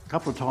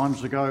couple of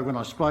times ago when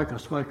I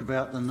spoke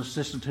about the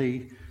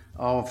necessity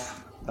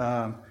of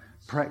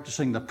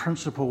practicing the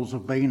principles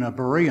of being a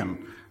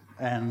berean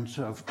and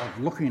of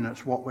looking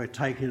at what we're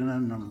taking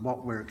in and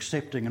what we're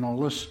accepting and all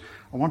this.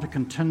 I want to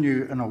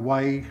continue in a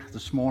way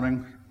this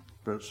morning,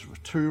 but it's for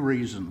two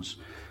reasons.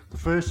 The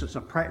first, it's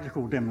a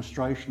practical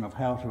demonstration of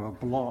how to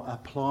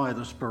apply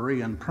this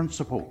berean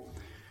principle,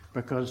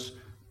 because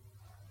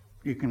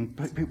we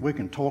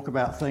can talk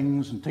about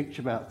things and teach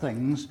about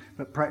things,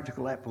 but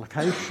practical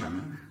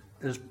application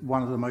is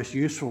one of the most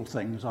useful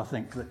things, I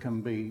think, that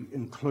can be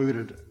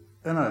included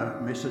in a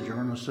message or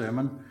in a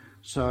sermon.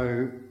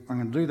 So I'm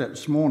going to do that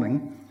this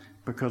morning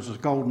because a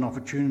golden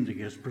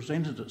opportunity has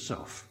presented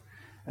itself.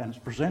 And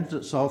it's presented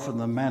itself in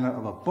the manner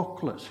of a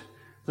booklet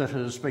that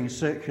has been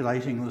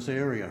circulating in this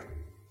area.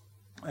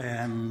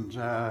 And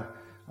I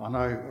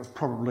know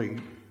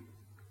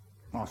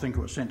I think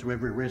it was sent to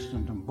every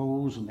resident in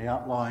Bulls and the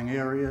outlying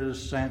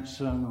areas,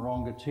 Sanson,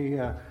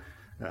 Rongatia,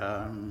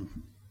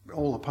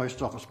 all the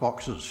post office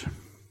boxes.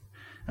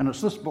 And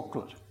it's this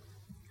booklet,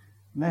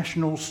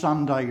 National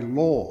Sunday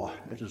Law,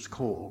 it is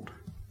called.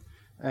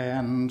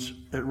 And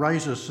it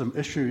raises some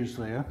issues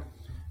there.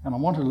 And I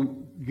want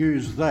to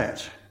use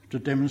that to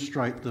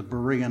demonstrate the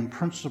berean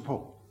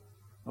principle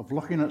of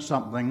looking at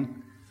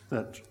something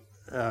that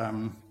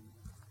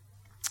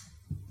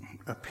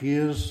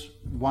appears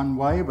one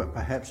way, but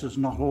perhaps is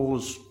not all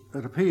as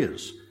it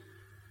appears.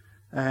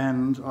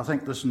 And I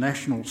think this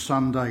National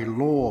Sunday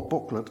Law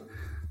booklet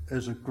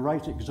is a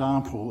great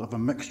example of a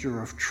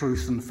mixture of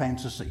truth and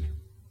fantasy.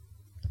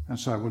 And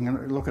so we're going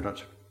to look at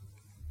it.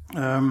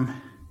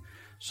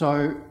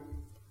 So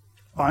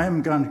I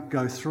am going to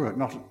go through it,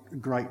 not in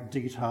great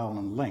detail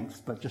and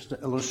length, but just to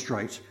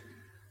illustrate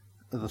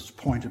this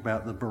point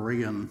about the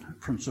berean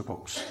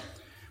principles.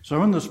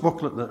 So in this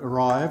booklet that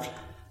arrived,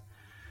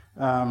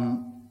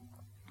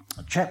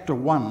 chapter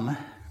 1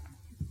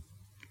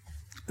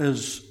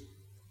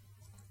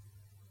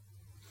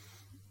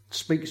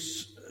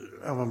 speaks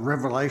of a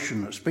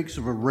revelation. It speaks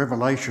of a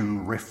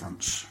revelation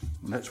reference.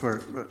 And that's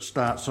where it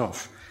starts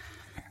off.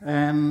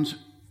 And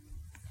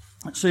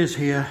it says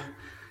here,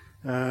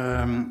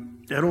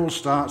 it all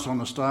starts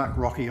on a stark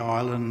rocky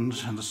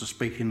island, and this is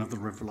speaking of the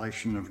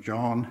revelation of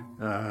John,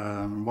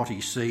 what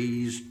he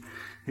sees.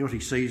 What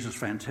he sees is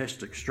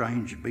fantastic,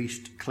 strange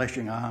beast,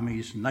 clashing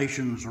armies,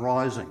 nations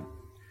rising.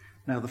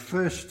 Now, the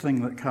first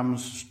thing that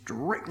comes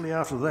directly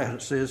after that,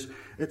 it says,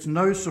 it's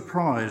no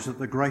surprise that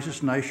the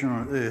greatest nation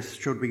on earth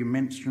should be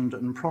mentioned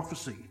in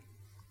prophecy.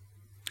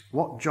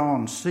 What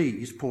John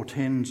sees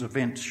portends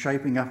events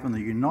shaping up in the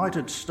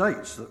United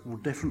States that will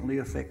definitely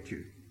affect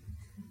you.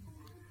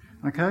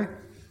 Okay?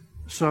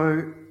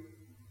 So,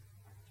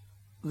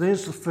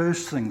 there's the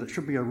first thing that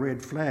should be a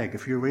red flag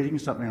if you're reading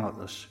something like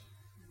this.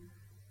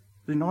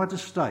 The United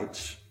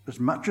States, as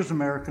much as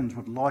Americans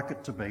would like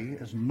it to be,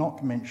 is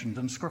not mentioned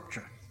in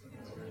Scripture.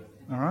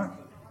 All right?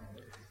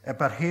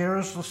 But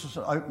this is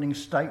an opening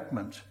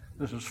statement.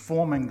 This is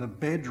forming the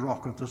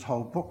bedrock of this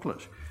whole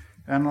booklet.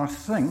 And I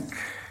think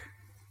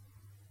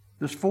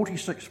there's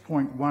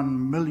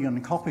 46.1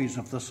 million copies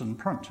of this in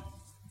print.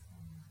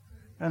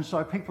 And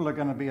so people are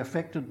going to be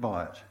affected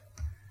by it.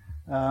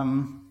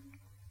 And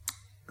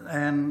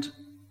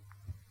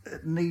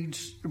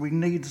we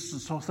need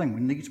this sort of thing.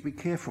 We need to be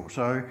careful.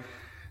 So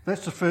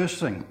that's the first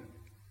thing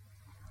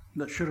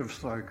that should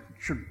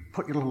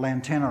put your little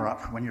antenna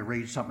up when you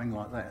read something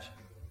like that.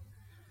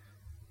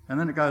 And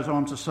then it goes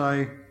on to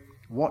say,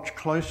 watch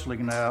closely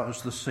now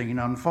as the scene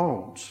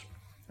unfolds.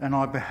 And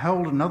I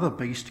beheld another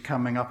beast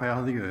coming up out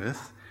of the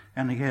earth,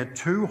 and he had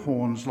 2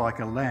 horns like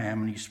a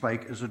lamb, and he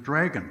spake as a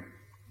dragon.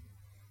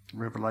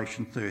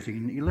 Revelation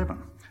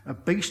 13:11. A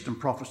beast in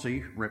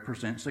prophecy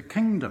represents a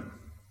kingdom.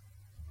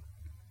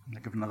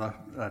 I'll give another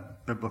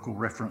biblical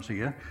reference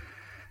here.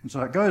 And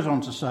so it goes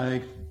on to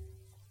say,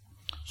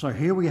 so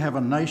here we have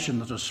a nation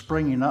that is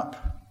springing up.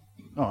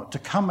 To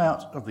come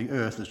out of the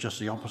earth is just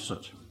the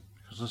opposite,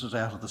 because this is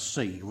out of the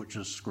sea, which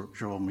is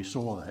scriptural, and we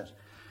saw that.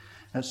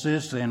 It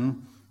says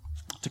then,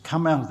 to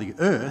come out of the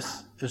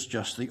earth is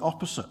just the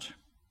opposite,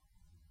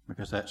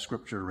 because that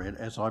scripture read,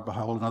 as I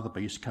behold another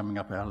beast coming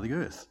up out of the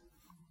earth.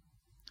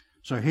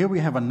 So here we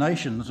have a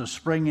nation that is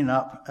springing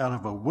up out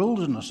of a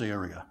wilderness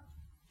area.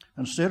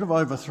 Instead of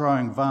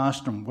overthrowing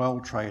vast and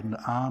well-trained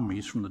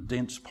armies from the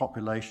dense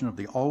population of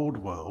the old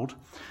world,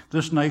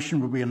 this nation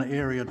would be an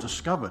area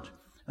discovered.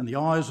 In the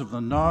eyes of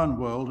the known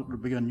world, it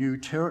would be a new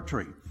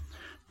territory.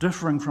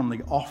 Differing from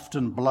the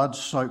often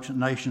blood-soaked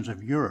nations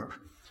of Europe,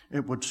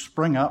 it would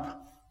spring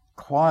up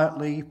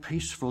quietly,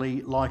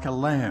 peacefully, like a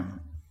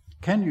lamb.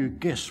 Can you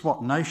guess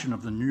what nation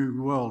of the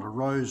new world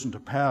arose into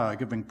power,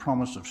 giving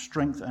promise of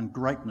strength and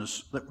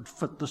greatness that would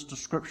fit this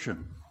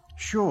description?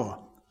 Sure,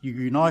 the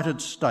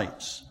United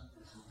States.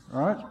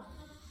 Right?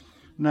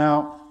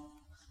 Now,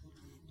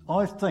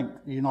 I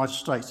think the United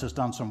States has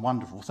done some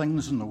wonderful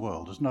things in the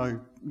world. There's no,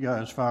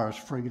 as far as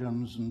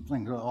freedoms and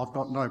things, I've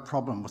got no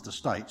problem with the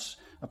States,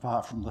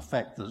 apart from the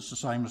fact that it's the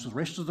same as the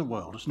rest of the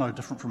world. It's no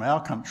different from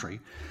our country,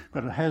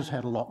 but it has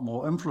had a lot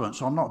more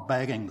influence. I'm not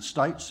bagging the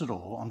States at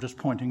all. I'm just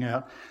pointing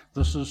out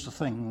this is the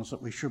things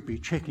that we should be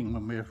checking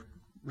when we're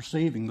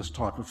receiving this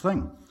type of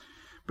thing.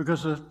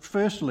 Because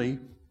firstly,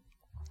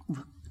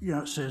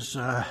 it says,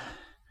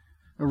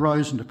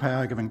 arose into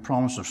power, giving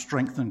promise of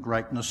strength and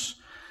greatness,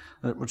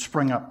 that would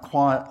spring up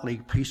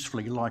quietly,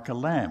 peacefully, like a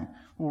lamb.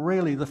 Well,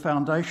 really, the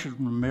foundation of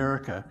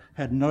America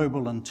had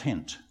noble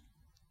intent.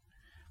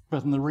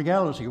 But the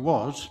reality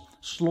was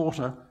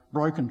slaughter,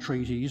 broken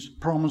treaties,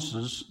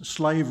 promises,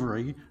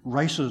 slavery,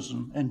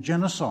 racism, and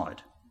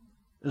genocide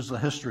is the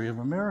history of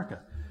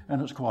America.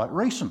 And it's quite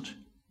recent.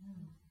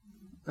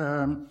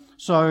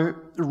 So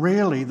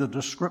really, the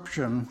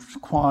description,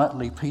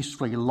 quietly,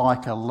 peacefully,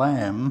 like a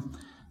lamb,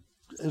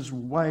 is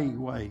way,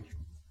 way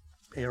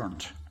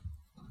errant.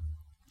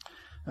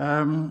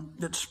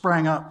 It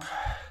sprang up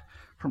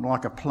from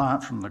like a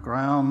plant from the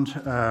ground.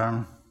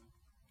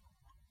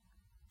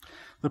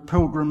 The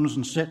pilgrims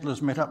and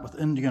settlers met up with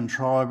Indian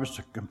tribes.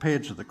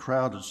 Compared to the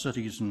crowded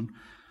cities and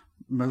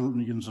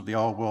millions of the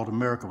old world,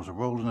 America was a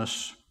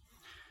wilderness.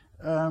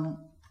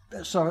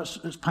 So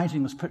it's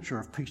painting this picture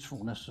of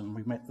peacefulness, and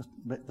we met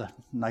the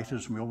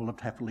natives and we all lived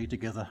happily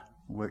together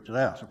and worked it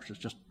out, which is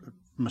just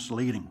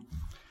misleading.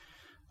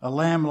 A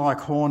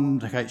lamb-like horn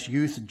indicates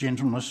youth,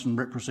 gentleness, and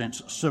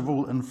represents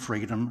civil and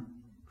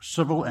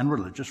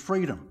religious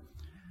freedom.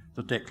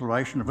 The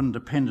Declaration of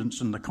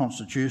Independence and the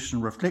Constitution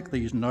reflect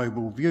these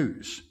noble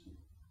views.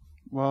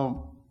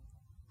 Well,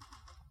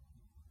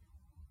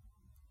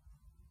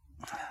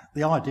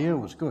 the idea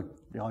was good.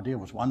 The idea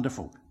was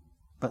wonderful,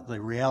 but the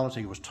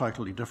reality was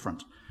totally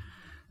different.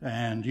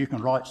 And you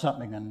can write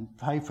something in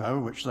paper,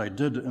 which they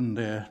did in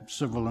their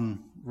civil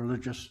and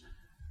religious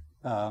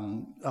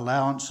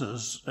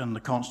allowances in the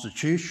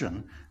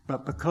Constitution,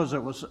 but because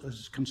it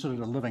was considered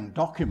a living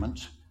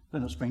document,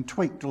 then it's been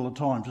tweaked all the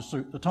time to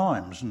suit the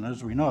times. And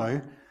as we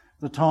know,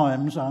 the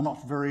times are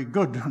not very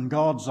good in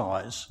God's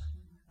eyes.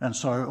 And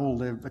so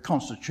the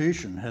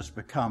Constitution has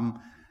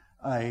become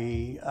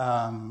a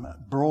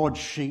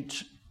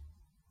broadsheet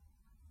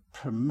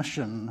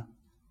permission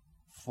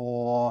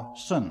for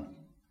sin,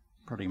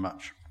 pretty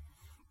much.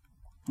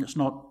 It's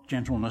not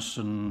gentleness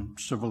and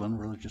civil and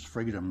religious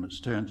freedom. It's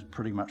turned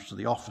pretty much to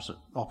the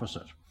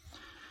opposite.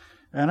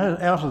 And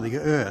out of the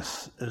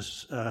earth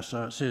is,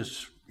 so it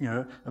says,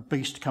 a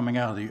beast coming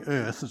out of the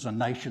earth is a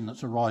nation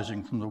that's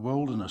arising from the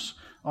wilderness.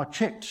 I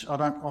checked, I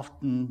don't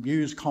often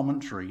use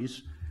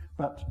commentaries,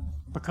 but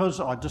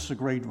because I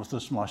disagreed with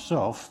this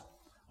myself,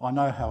 I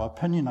know how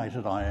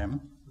opinionated I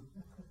am,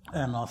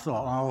 and I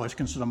thought I always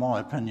consider my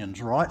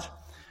opinions right.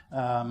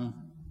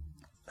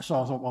 So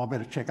I thought, well, I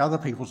better check other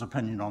people's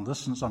opinion on this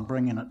since I'm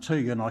bringing it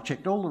to you. And I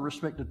checked all the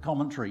respected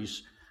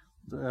commentaries,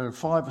 5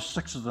 or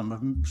 6 of them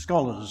of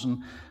scholars,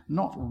 and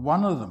not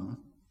one of them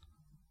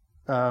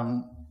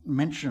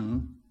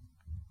mention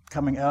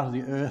coming out of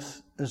the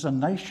earth as a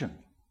nation.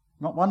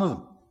 Not one of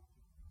them.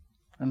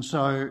 And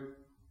so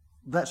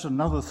that's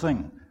another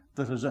thing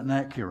that is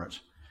inaccurate.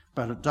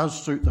 But it does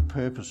suit the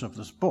purpose of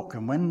this book.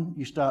 And when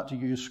you start to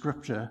use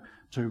scripture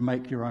to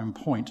make your own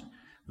point,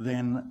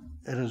 then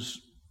it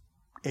is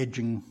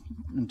edging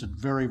into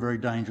very, very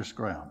dangerous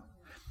ground.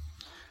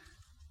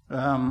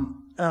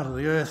 Out of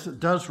the earth, it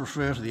does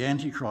refer to the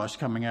Antichrist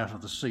coming out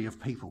of the sea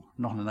of people,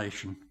 not a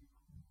nation.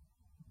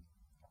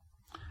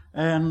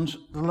 And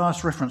the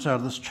last reference out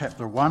of this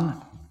chapter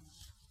 1,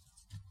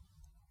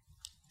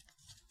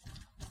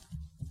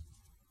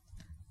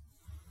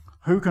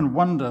 who can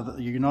wonder that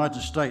the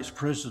United States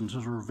President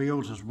has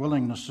revealed his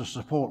willingness to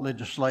support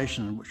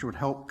legislation which would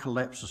help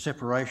collapse the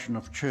separation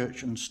of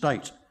church and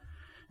state?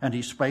 And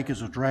he spake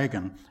as a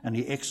dragon, and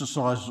he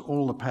exercises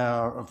all the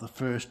power of the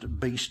first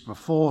beast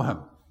before him.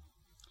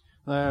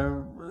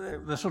 They're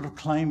sort of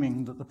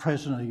claiming that the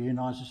President of the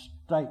United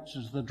States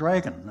is the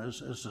dragon.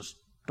 Is this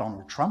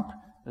Donald Trump?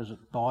 Is it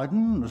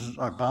Biden? Is it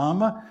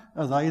Obama?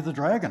 Are they the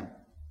dragon?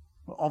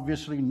 Well,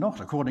 obviously not,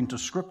 according to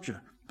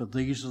Scripture. But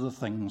these are the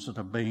things that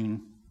are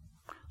being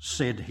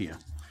said here.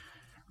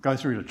 Go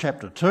through to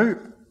chapter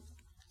 2.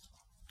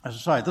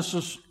 As I say, this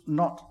is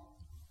not...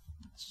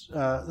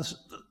 this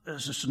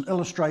is just an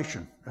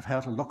illustration of how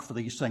to look for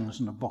these things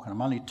in the book, and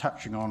I'm only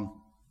touching on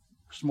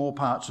small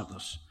parts of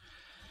this.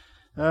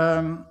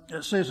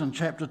 It says in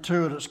chapter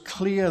 2, it is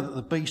clear that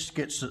the beast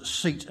gets its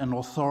seat and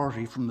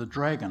authority from the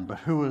dragon, but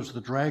who is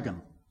the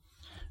dragon?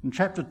 And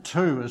chapter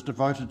 2 is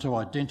devoted to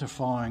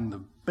identifying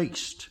the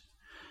beast,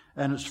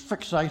 and it's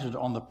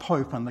fixated on the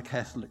Pope and the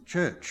Catholic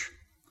Church,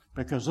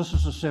 because this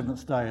is a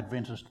Seventh-day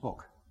Adventist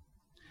book,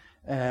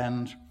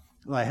 and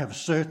they have a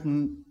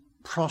certain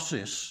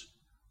process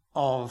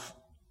of,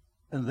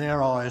 in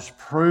their eyes,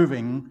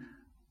 proving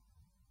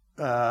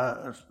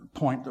a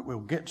point that we'll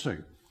get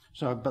to.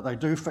 So, but they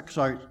do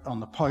fixate on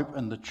the Pope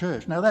and the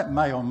Church. Now, that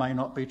may or may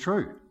not be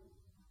true.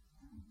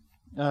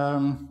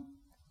 It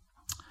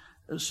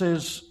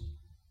says,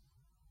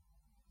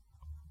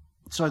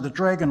 So the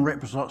dragon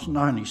represents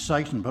not only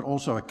Satan, but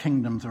also a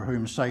kingdom through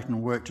whom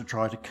Satan worked to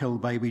try to kill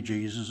baby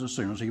Jesus as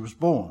soon as he was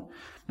born.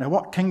 Now,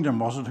 what kingdom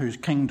was it whose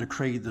king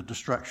decreed the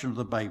destruction of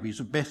the babies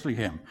of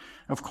Bethlehem?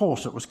 Of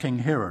course, it was King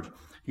Herod.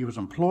 He was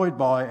employed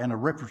by and a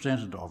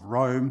representative of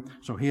Rome,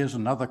 so here's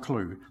another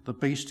clue. The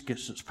beast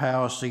gets its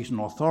power, seat and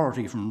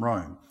authority from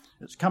Rome.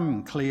 It's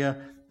coming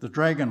clear. The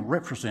dragon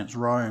represents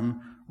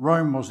Rome.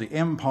 Rome was the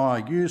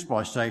empire used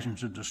by Satan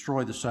to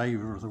destroy the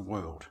Saviour of the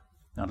world.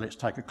 Now let's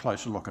take a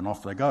closer look, and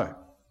off they go.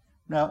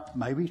 Now, it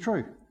may be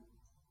true,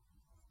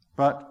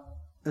 but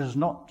it is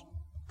not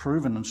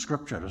proven in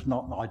Scripture. It is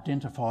not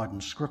identified in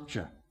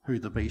Scripture who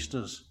the beast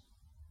is.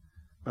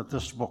 But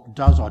this book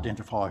does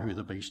identify who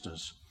the beast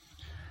is.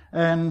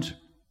 And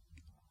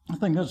I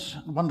think that's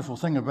a wonderful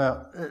thing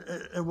about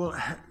it will,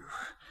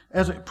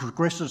 as it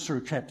progresses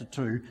through chapter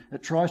 2,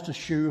 it tries to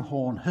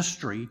shoehorn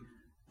history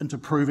into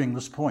proving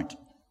this point.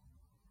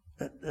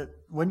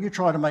 When you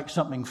try to make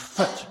something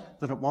fit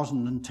that it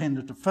wasn't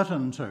intended to fit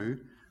into,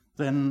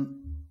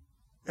 then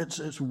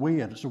it's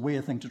weird. It's a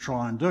weird thing to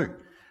try and do.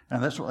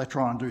 And that's what they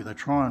try and do. They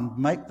try and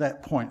make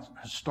that point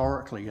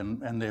historically,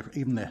 and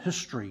even their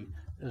history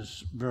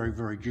is very,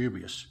 very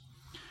dubious.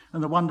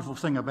 And the wonderful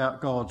thing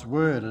about God's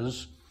word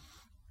is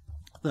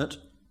that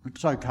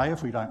it's okay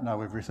if we don't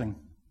know everything.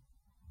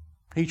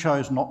 He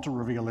chose not to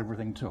reveal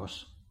everything to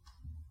us.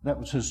 That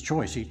was his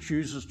choice. He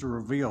chooses to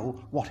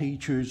reveal what he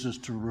chooses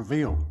to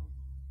reveal,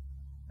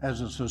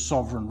 as is his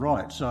sovereign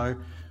right. So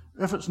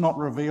if it's not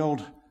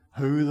revealed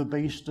who the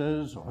beast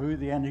is or who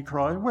the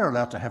Antichrist, we're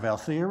allowed to have our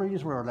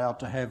theories, we're allowed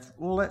to have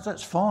all that,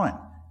 that's fine.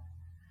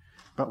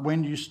 But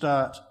when you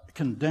start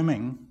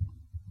condemning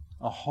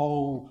a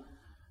whole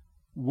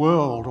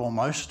world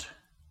almost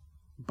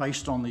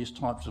based on these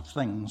types of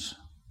things,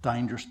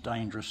 dangerous,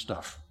 dangerous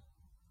stuff.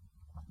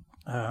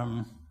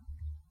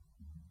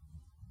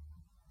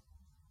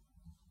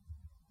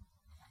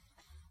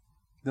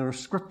 There are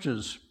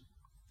scriptures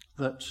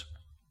that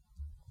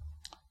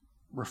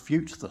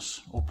refute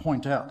this or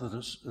point out that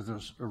it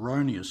is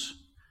erroneous.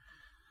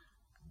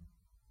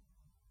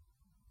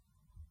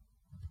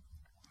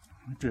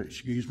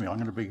 Excuse me, I'm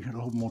going to be a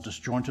little more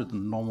disjointed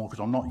than normal because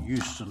I'm not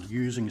used to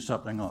using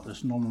something like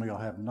this. Normally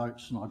I have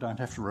notes and I don't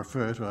have to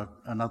refer to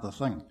another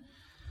thing.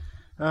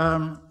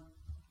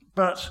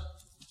 But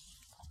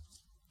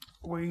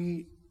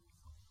we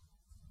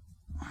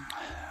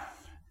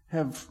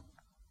have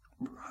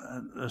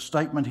a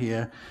statement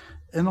here.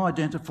 In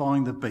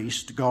identifying the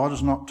beast, God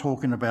is not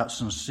talking about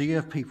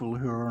sincere people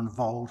who are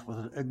involved with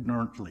it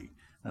ignorantly.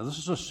 Now, this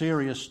is a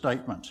serious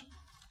statement.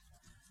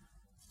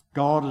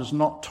 God is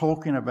not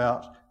talking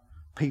about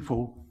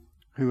people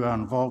who are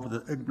involved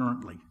with it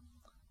ignorantly.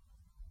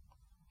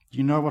 Do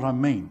you know what I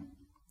mean?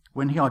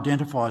 When he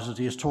identifies it,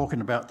 he is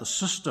talking about the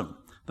system,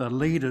 the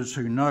leaders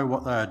who know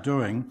what they are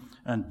doing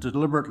and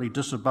deliberately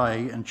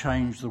disobey and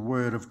change the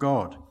word of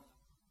God.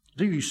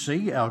 Do you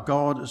see? Our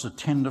God is a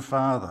tender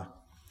father.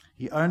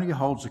 He only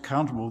holds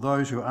accountable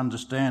those who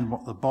understand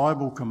what the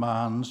Bible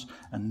commands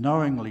and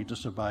knowingly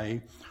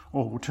disobey,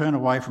 or will turn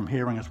away from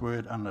hearing his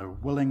word and are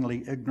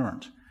willingly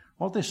ignorant.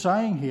 What they're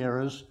saying here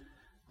is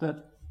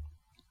that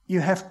you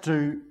have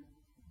to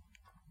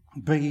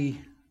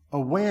be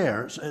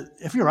aware.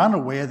 If you're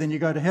unaware, then you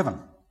go to heaven.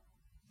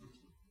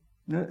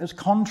 It's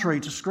contrary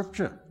to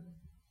Scripture.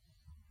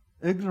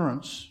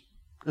 Ignorance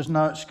is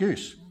no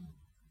excuse.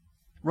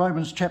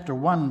 Romans chapter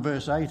 1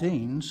 verse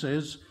 18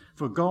 says,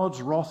 "For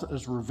God's wrath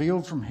is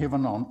revealed from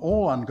heaven on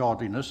all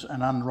ungodliness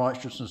and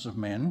unrighteousness of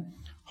men,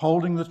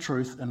 holding the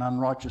truth in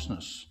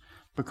unrighteousness,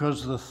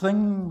 because the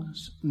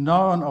things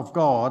known of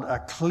God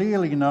are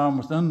clearly known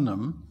within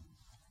them,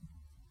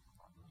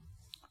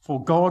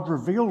 for God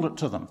revealed it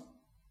to them.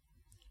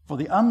 For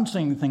the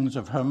unseen things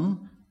of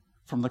him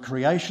from the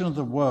creation of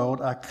the world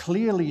are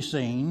clearly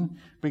seen,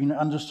 being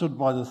understood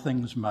by the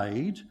things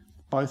made,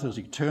 both as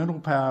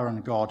eternal power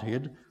and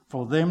Godhead,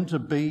 for them to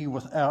be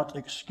without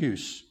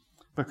excuse.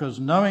 Because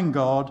knowing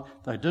God,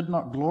 they did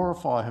not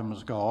glorify him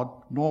as God,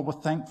 nor were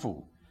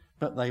thankful,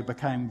 but they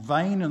became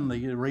vain in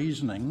their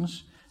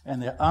reasonings, and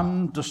their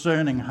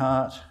undiscerning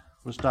heart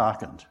was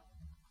darkened."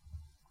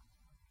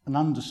 An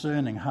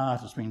undiscerning heart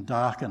has been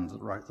darkened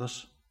that wrote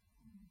this,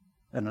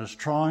 and is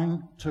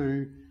trying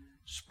to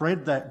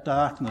spread that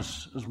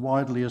darkness as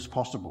widely as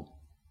possible.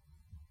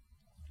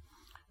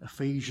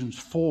 Ephesians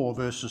 4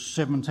 verses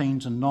 17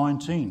 to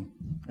 19,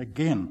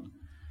 again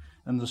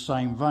in the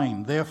same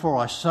vein. "Therefore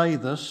I say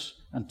this,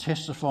 and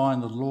testify in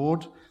the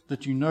Lord,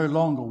 that you no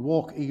longer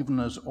walk even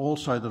as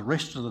also the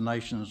rest of the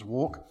nations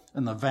walk,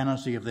 in the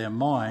vanity of their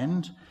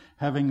mind,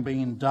 having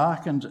been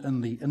darkened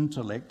in the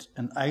intellect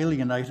and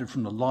alienated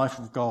from the life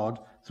of God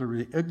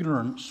through the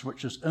ignorance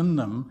which is in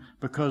them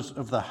because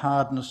of the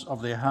hardness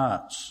of their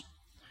hearts,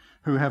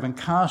 who having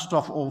cast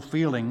off all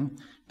feeling,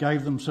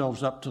 gave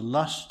themselves up to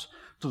lust,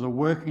 to the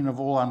working of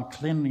all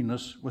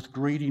uncleanliness with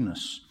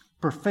greediness.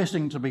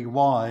 Professing to be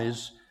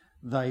wise,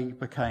 they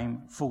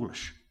became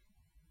foolish."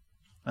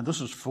 And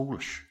this is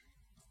foolish.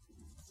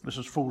 This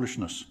is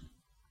foolishness,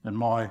 in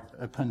my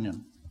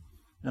opinion.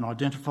 In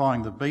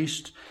identifying the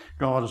beast,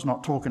 God is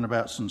not talking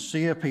about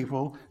sincere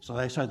people, so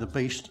they say the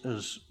beast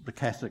is the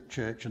Catholic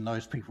Church and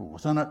those people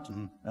within it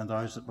and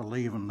those that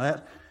believe in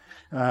that.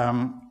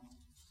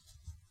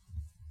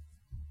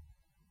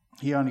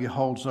 He only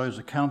holds those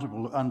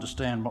accountable who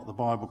understand what the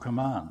Bible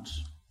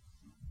commands.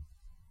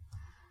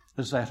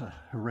 Is that a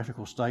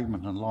heretical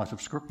statement in light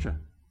of Scripture?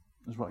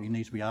 Is what you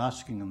need to be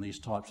asking in these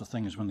types of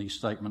things when these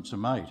statements are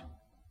made.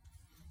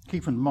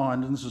 Keep in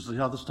mind, and this is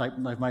the other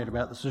statement they've made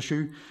about this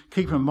issue,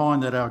 keep in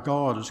mind that our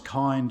God is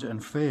kind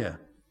and fair.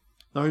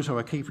 Those who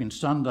are keeping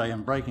Sunday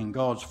and breaking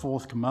God's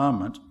fourth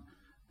commandment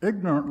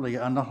ignorantly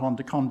are not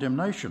under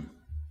condemnation.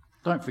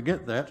 Don't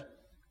forget that.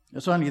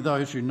 It's only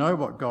those who know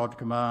what God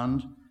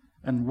commands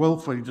and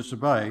willfully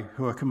disobey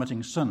who are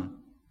committing sin.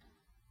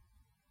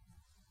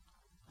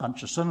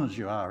 Bunch of sinners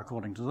you are,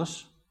 according to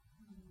this.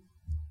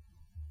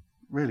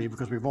 Really,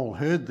 because we've all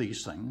heard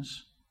these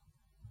things.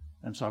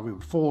 And so we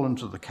would fall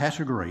into the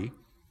category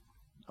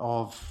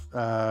of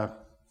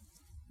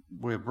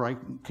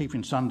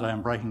keeping Sunday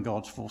and breaking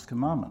God's fourth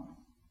commandment.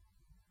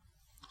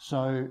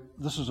 So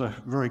this is a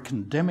very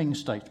condemning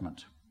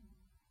statement.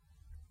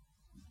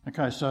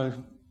 Okay, so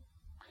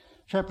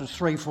chapters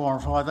 3, 4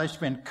 and 5, they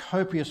spend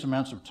copious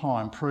amounts of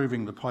time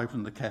proving the Pope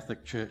and the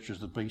Catholic Church is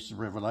the beast of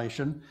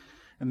Revelation.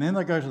 And then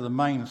they go to the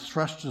main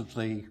thrust of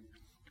the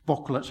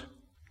booklet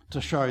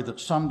to show that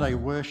Sunday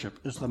worship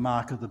is the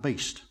mark of the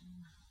beast.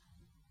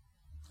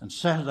 And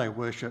Saturday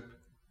worship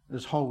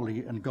is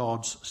holy and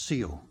God's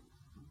seal.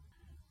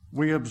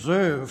 We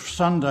observe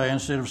Sunday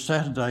instead of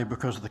Saturday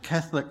because the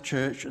Catholic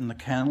Church in the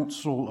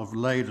Council of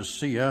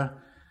Laodicea,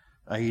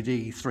 AD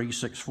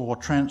 364,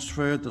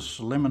 transferred the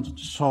solemnity,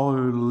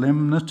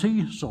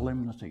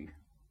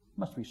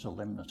 must be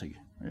solemnity,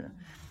 yeah,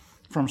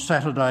 from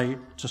Saturday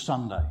to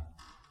Sunday.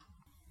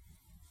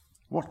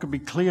 What could be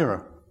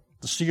clearer?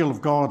 The seal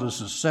of God is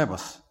his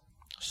Sabbath.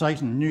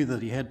 Satan knew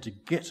that he had to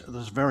get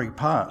this very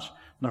part.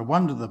 No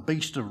wonder the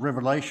beast of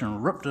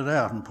Revelation ripped it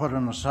out and put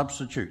in a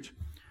substitute.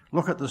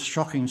 Look at this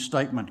shocking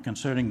statement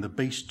concerning the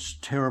beast's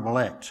terrible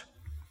act.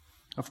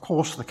 Of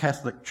course, the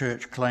Catholic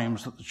Church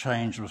claims that the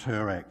change was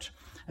her act.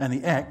 And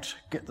the act,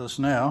 get this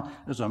now,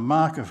 is a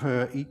mark of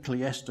her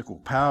ecclesiastical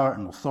power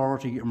and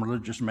authority in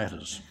religious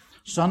matters.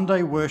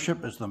 Sunday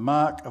worship is the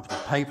mark of the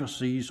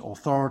papacy's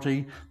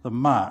authority, the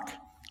mark.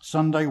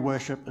 Sunday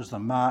worship is the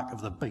mark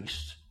of the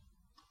beast.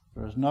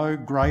 There is no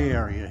grey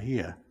area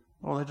here.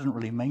 Well, they didn't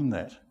really mean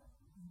that.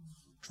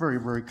 It's very,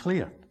 very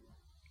clear.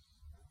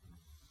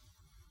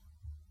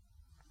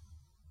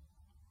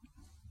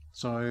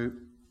 So,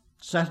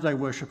 Saturday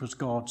worship is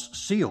God's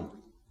seal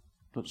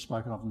that's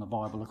spoken of in the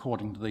Bible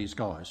according to these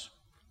guys.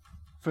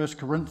 1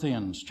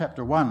 Corinthians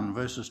chapter 1,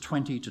 verses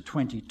 20 to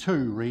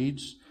 22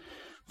 reads,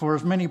 "For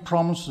as many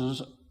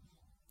promises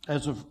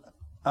as of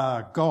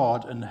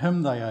God, in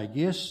him they are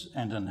yes,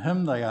 and in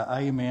him they are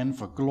amen,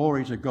 for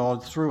glory to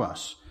God through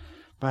us.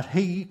 But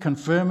he,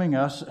 confirming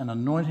us and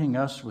anointing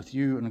us with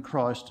you in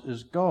Christ,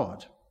 is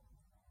God.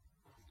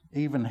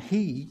 Even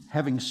he,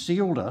 having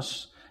sealed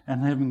us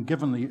and having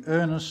given the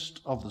earnest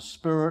of the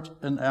Spirit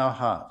in our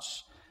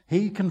hearts.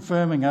 He,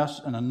 confirming us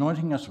and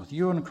anointing us with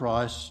you in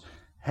Christ,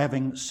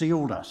 having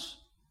sealed us."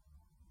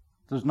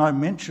 There's no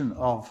mention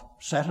of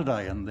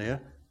Saturday in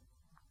there.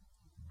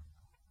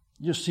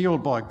 You're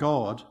sealed by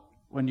God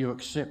when you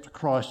accept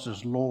Christ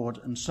as Lord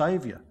and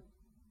Saviour.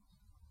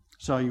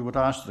 So you would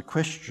ask the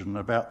question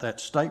about that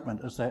statement,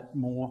 is that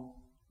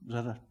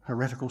a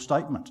heretical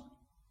statement?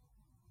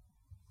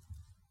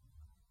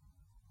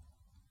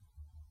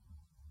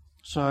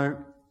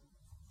 So,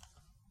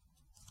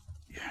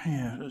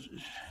 yeah,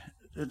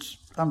 it's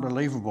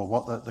unbelievable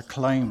what the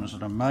claims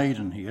that are made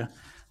in here.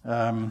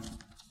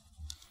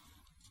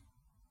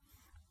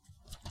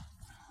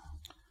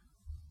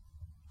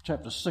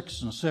 Chapters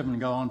 6 and 7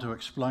 go on to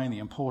explain the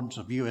importance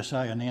of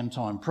USA and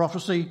end-time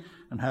prophecy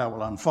and how it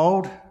will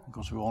unfold. Of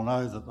course, we all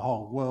know that the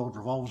whole world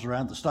revolves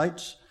around the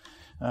States,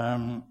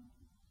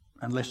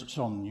 unless it's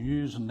on the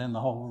news, and then the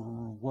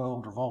whole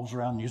world revolves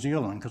around New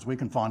Zealand, because we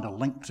can find a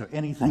link to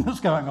anything that's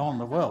going on in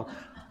the world.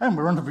 And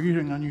we're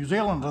interviewing a New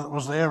Zealander that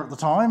was there at the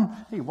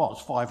time. He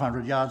was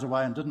 500 yards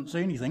away and didn't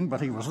see anything,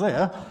 but he was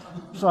there.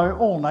 So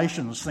all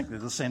nations think they're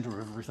the centre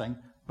of everything.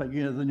 But the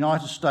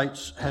United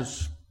States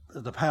has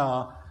the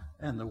power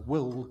and the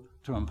will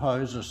to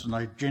impose this, and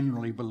they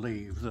generally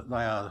believe that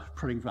they are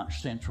pretty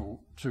much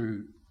central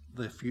to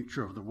the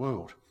future of the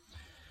world.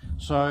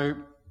 So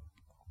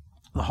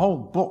the whole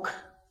book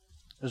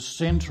is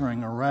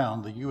centering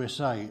around the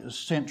USA is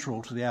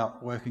central to the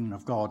outworking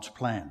of God's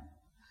plan.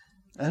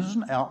 It is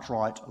an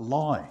outright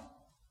lie.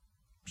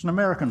 It's an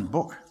American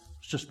book.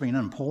 It's just been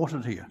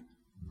imported here.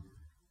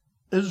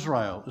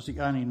 Israel is the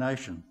only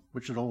nation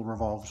which it all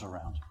revolves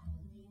around,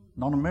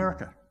 not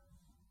America.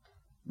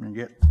 And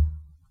yet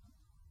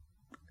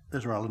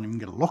Israel didn't even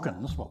get a look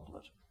in this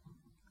booklet.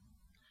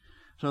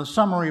 So the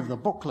summary of the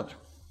booklet.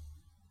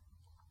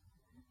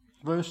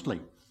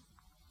 Firstly,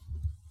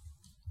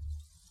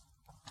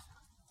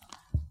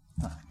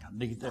 I don't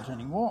need that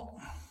anymore.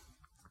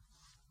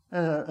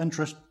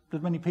 Interest,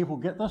 did many people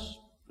get this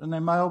in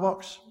their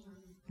mailbox?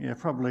 Yeah,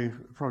 probably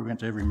went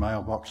to every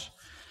mailbox.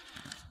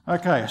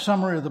 Okay,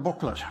 summary of the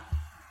booklet.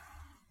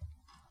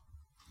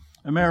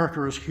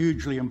 America is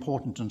hugely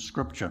important in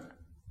Scripture.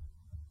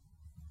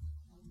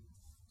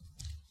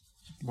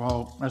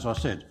 Well, as I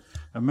said,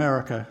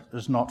 America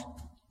is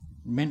not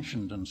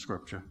mentioned in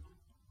Scripture.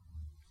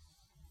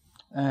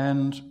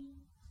 And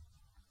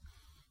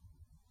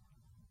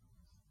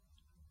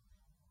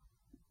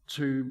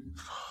to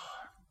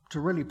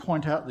really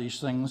point out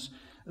these things,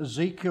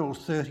 Ezekiel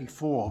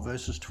 34,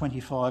 verses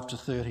 25 to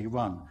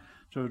 31,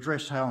 to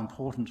address how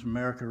important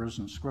America is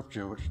in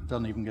Scripture, which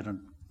doesn't even get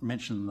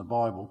mentioned in the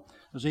Bible.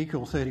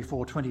 Ezekiel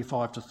 34,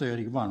 25 to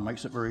 31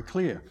 makes it very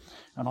clear.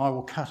 And I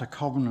will cut a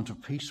covenant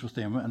of peace with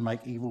them and make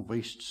evil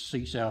beasts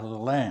cease out of the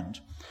land.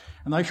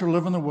 And they shall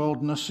live in the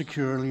wilderness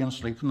securely and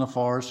sleep in the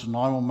forest, and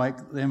I will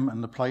make them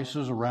and the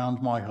places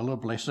around my hill a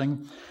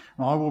blessing.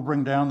 And I will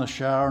bring down the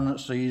shower in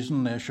its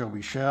season. There shall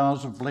be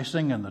showers of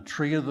blessing, and the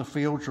tree of the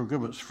field shall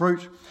give its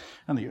fruit,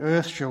 and the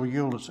earth shall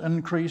yield its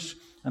increase,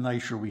 and they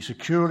shall be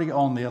securely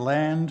on their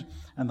land.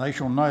 And they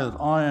shall know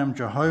that I am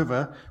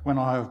Jehovah when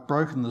I have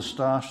broken the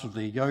staffs of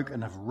their yoke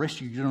and have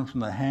rescued them from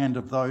the hand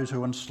of those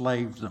who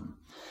enslaved them.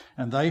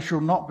 And they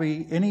shall not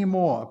be any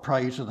more a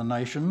prey to the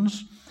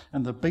nations,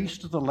 and the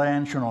beast of the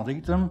land shall not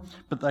eat them,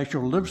 but they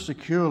shall live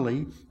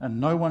securely, and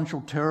no one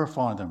shall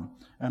terrify them.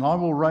 And I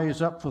will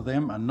raise up for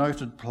them a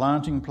noted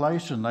planting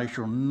place, and they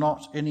shall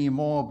not any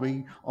more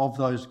be of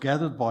those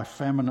gathered by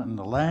famine in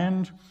the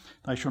land.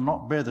 They shall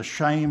not bear the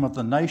shame of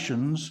the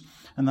nations,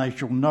 and they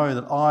shall know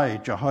that I,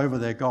 Jehovah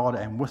their God,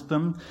 am with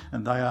them,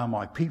 and they are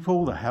my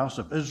people, the house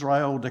of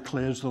Israel,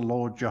 declares the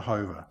Lord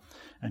Jehovah.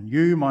 And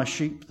you, my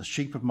sheep, the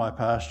sheep of my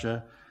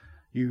pasture,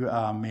 you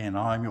are men.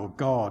 I am your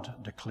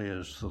God,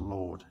 declares the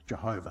Lord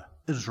Jehovah.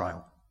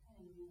 Israel,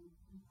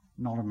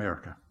 not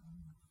America.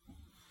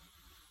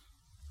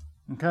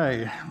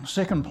 Okay,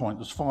 second point.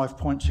 There's 5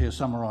 points here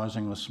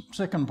summarising this.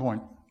 Second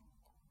point,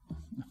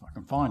 if I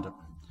can find it.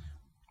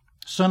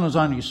 Sin is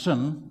only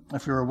sin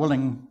if you're a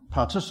willing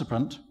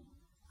participant,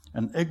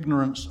 and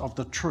ignorance of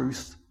the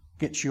truth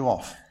gets you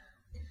off.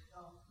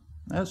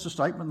 That's the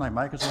statement they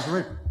make, as I've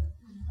read.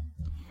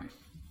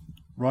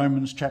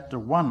 Romans chapter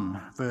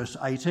 1, verse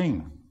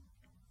 18.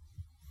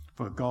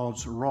 For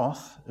God's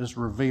wrath is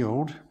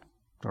revealed,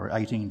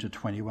 18 to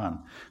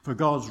 21. For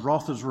God's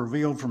wrath is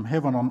revealed from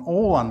heaven on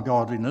all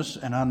ungodliness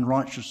and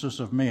unrighteousness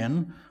of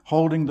men,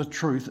 holding the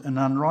truth in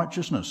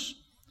unrighteousness.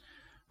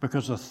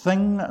 Because the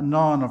thing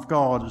known of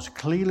God is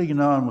clearly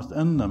known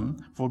within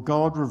them, for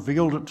God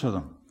revealed it to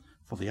them.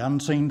 For the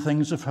unseen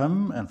things of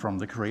him and from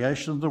the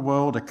creation of the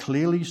world are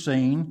clearly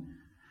seen,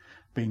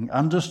 being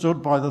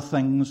understood by the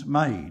things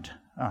made,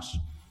 us,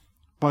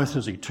 both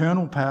his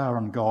eternal power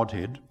and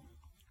Godhead,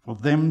 for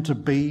them to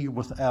be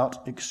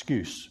without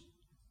excuse.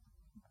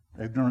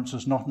 Ignorance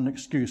is not an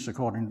excuse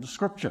according to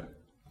Scripture.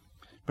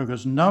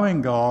 Because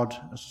knowing God,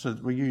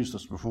 we used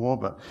this before,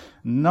 but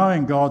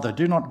knowing God, they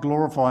do not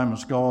glorify him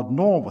as God,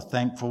 nor were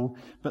thankful,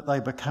 but they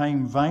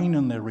became vain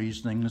in their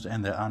reasonings,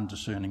 and their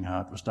undiscerning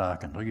heart was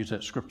darkened. I used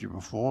that scripture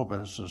before,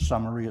 but as a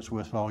summary, it's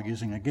worthwhile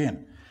using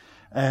again.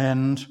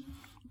 And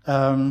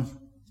I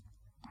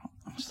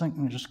was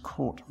thinking, just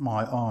caught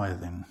my eye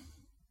then.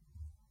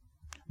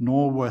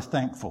 Nor were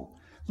thankful.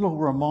 A little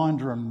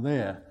reminder in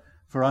there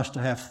for us to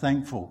have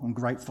thankful and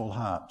grateful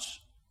hearts.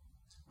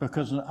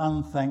 Because an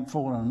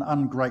unthankful and an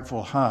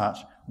ungrateful heart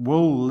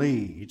will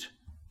lead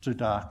to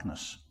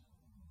darkness.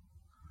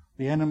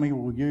 The enemy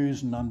will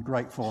use an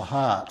ungrateful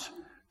heart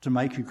to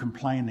make you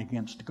complain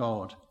against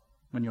God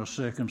when your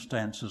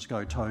circumstances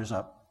go toes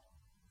up.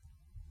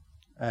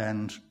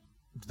 And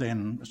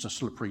then it's a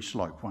slippery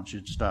slope once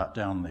you start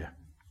down there.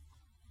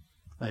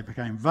 They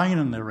became vain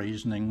in their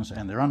reasonings,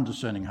 and their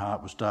undiscerning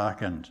heart was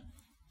darkened.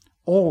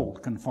 All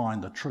can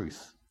find the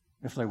truth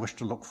if they wish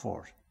to look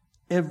for it.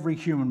 Every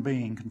human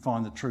being can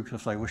find the truth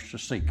if they wish to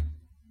seek.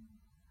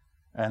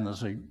 And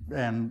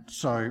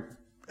so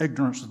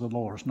ignorance of the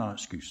law is no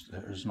excuse.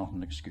 It is not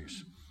an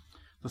excuse.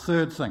 The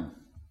third thing.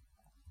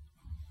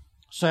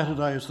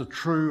 Saturday is the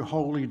true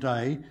holy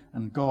day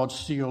and God's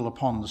seal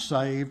upon the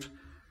saved.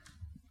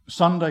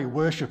 Sunday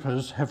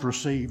worshippers have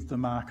received the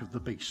mark of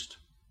the beast.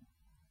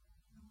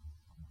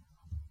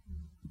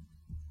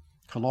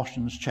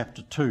 Colossians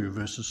chapter 2,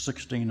 verses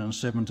 16 and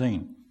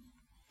 17.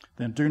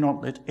 Then do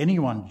not let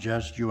anyone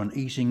judge you in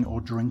eating or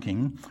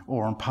drinking,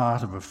 or on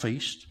part of a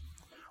feast,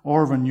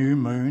 or of a new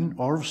moon,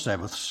 or of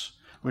Sabbaths,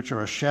 which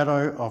are a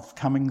shadow of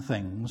coming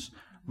things,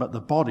 but the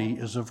body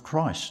is of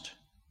Christ.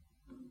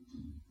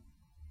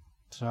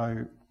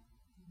 So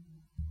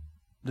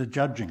they're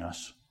judging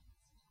us.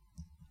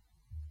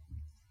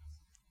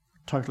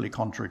 Totally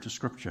contrary to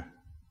Scripture.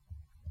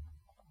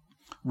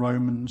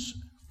 Romans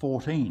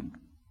 14,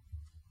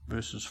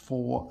 verses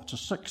 4 to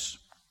 6.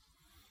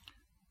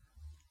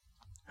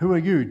 Who are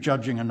you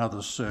judging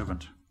another's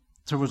servant?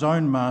 To his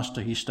own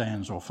master he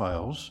stands or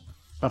fails,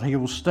 but he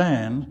will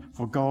stand,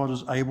 for God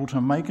is able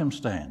to make him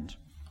stand.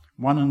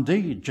 One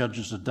indeed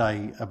judges a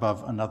day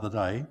above another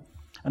day,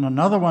 and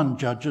another one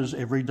judges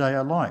every day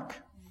alike.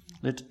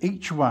 let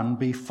each one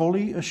be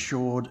fully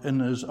assured in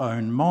his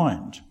own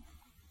mind.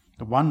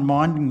 The one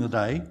minding the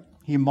day,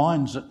 he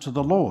minds it to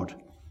the Lord,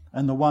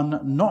 and the one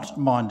not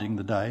minding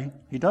the day,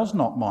 he does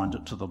not mind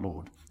it to the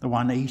Lord. The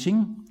one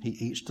eating, he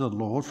eats to the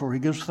Lord, for he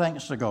gives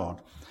thanks to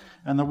God.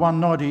 And the one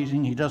not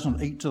eating, he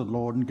doesn't eat to the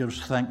Lord and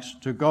gives thanks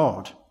to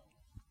God.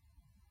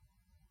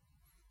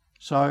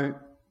 So,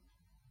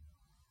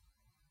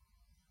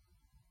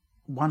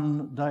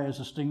 one day is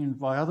esteemed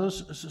by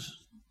others.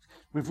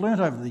 We've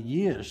learnt over the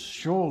years,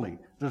 surely,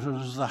 that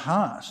it is the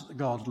heart that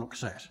God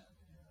looks at.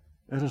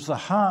 It is the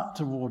heart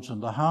towards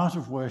Him, the heart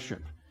of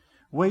worship.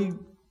 We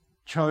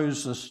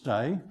chose this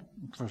day,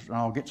 and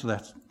I'll get to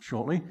that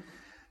shortly,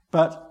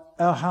 but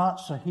our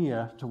hearts are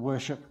here to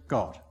worship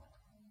God.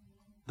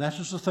 That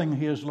is the thing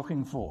He is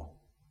looking for.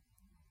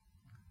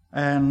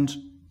 And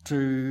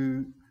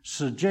to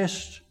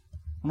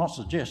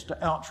to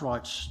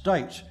outright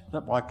state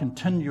that by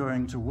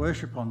continuing to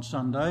worship on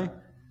Sunday,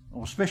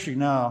 or especially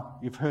now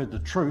you've heard the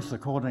truth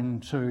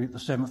according to the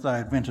Seventh-day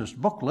Adventist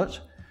booklet,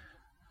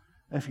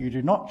 if you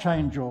do not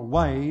change your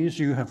ways,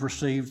 you have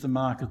received the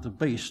mark of the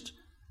beast,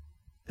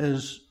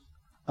 is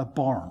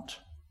abhorrent,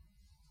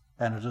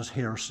 and it is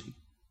heresy.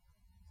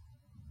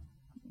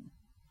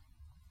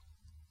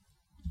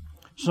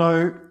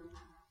 So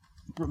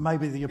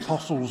maybe the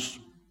apostles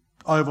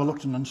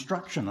overlooked an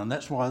instruction, and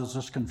that's why there's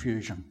this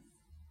confusion.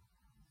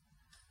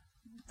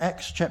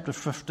 Acts chapter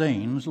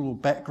 15, there's a little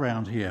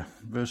background here,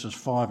 verses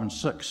 5 and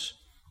 6.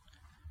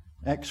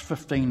 Acts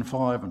 15,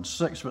 5 and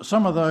 6. But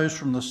some of those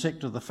from the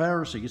sect of the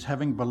Pharisees,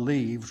 having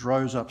believed,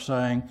 rose up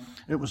saying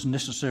it was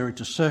necessary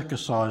to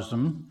circumcise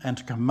them and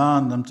to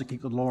command them to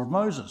keep the law of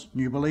Moses,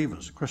 new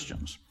believers,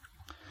 Christians.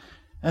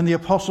 And the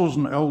apostles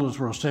and elders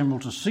were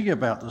assembled to see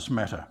about this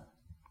matter.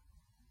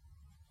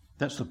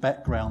 That's the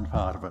background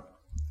part of it.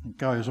 It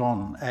goes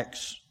on,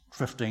 Acts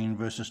 15,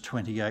 verses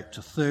 28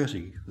 to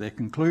 30, their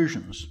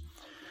conclusions.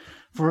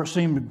 For it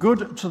seemed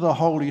good to the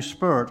Holy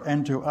Spirit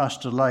and to us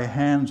to lay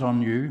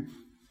on you,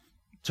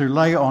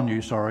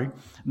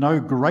 no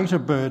greater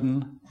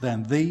burden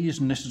than these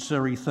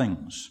necessary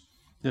things,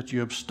 that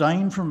you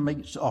abstain from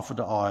meats offered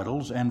to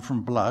idols, and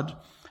from blood,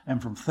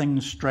 and from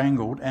things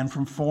strangled, and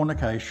from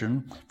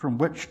fornication, from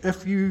which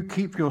if you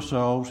keep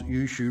yourselves,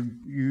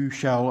 you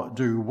shall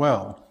do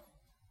well.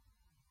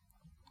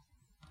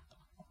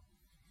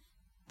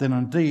 Then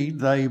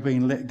indeed they,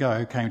 being let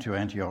go, came to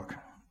Antioch,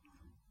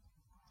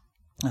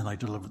 and they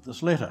delivered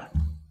this letter.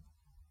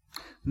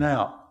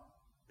 Now,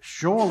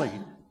 surely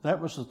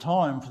that was the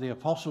time for the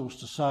apostles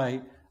to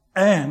say,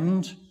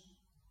 and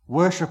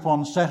worship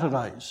on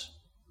Saturdays,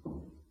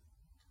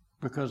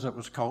 because it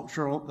was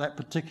cultural at that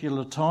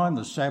particular time.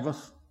 The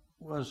Sabbath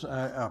was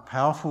a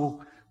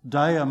powerful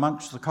day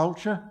amongst the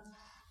culture.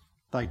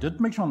 They did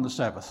meet on the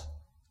Sabbath,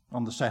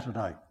 on the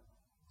Saturday.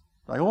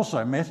 They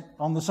also met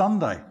on the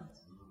Sunday.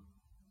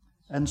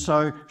 And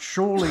so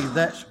surely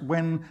that's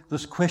when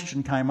this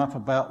question came up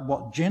about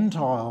what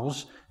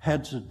Gentiles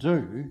had to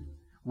do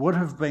would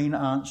have been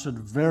answered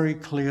very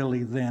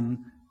clearly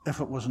then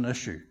if it was an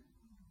issue.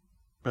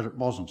 But it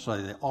wasn't.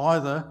 So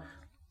either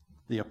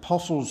the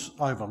apostles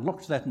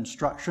overlooked that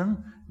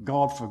instruction,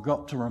 God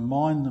forgot to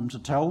remind them to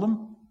tell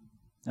them,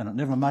 and it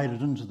never made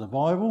it into the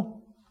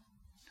Bible,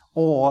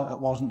 or it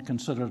wasn't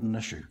considered an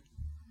issue.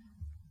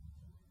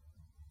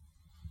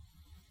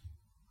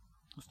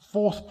 The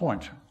fourth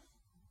point,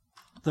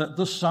 that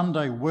this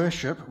Sunday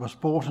worship was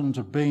brought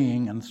into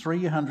being in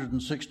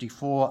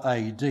 364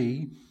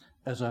 AD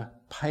as a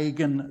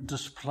pagan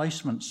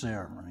displacement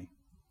ceremony.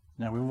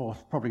 Now, we've all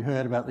probably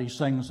heard about these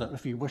things, that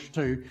if you wish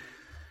to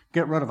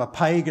get rid of a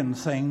pagan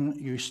thing,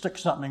 you stick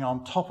something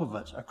on top of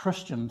it, a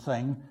Christian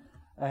thing,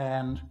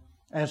 and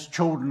as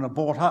children are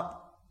brought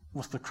up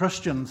with the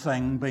Christian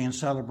thing being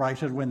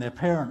celebrated, when their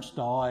parents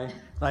die,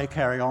 they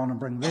carry on and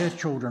bring their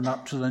children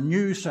up to the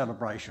new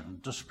celebration,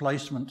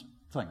 displacement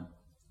thing.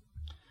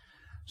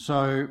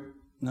 So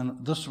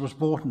this was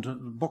brought into, the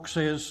book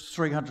says,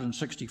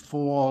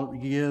 364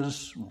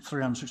 years,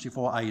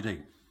 364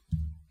 AD.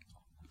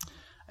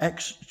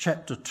 Acts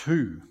chapter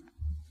 2,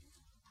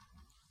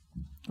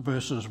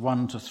 verses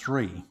 1 to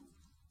 3.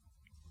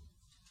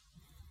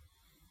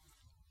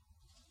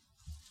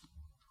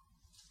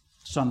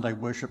 Sunday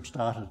worship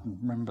started,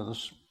 remember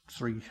this,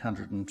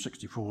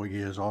 364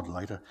 years odd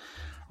later.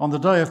 On the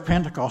day of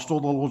Pentecost, all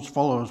the Lord's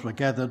followers were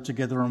gathered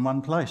together in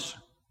one place.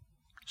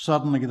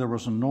 Suddenly there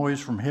was a noise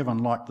from heaven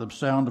like the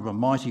sound of a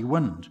mighty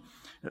wind.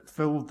 It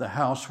filled the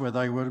house where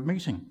they were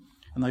meeting,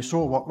 and they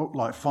saw what looked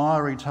like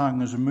fiery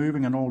tongues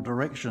moving in all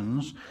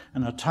directions,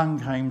 and a tongue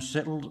came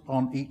settled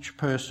on each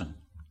person.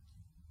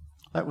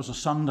 That was a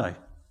Sunday,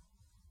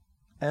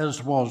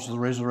 as was the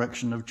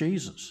resurrection of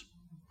Jesus.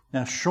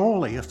 Now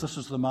surely, if this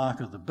is the mark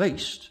of the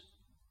beast,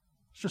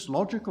 it's just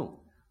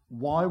logical.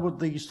 Why would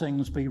these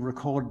things be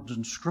recorded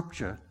in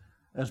Scripture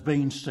as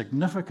being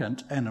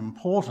significant and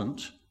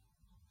important?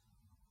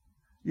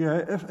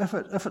 Yeah, if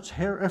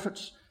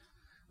it's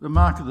the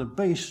mark of the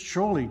beast,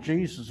 surely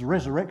Jesus'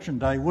 resurrection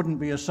day wouldn't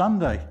be a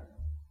Sunday.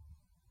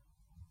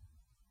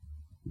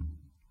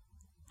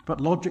 But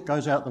logic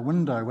goes out the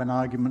window when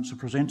arguments are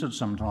presented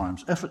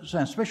sometimes,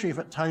 especially if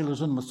it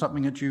tailors in with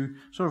something that you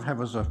sort of have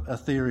as a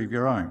theory of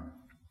your own.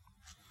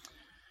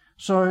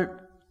 So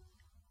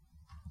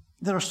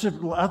there are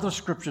several other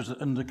scriptures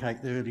that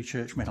indicate the early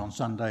church met on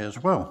Sunday as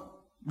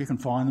well. You can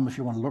find them if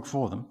you want to look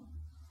for them.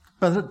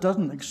 But it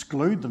doesn't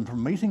exclude them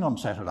from meeting on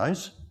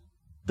Saturdays.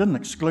 It didn't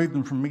exclude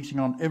them from meeting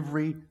on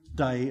every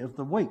day of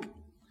the week.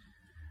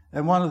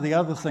 And one of the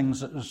other things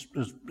that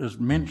is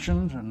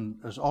mentioned and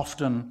is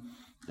often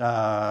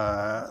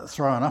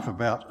thrown up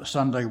about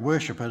Sunday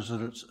worship is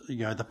that it's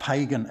the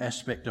pagan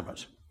aspect of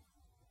it.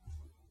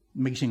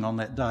 Meeting on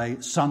that day,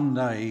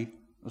 Sunday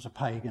was a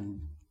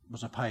pagan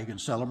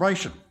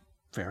celebration.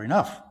 Fair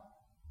enough,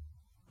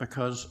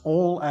 because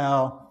all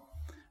our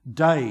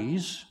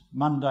days,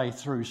 Monday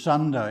through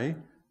Sunday,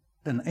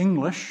 in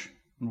English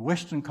and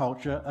Western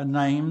culture, are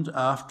named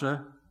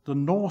after the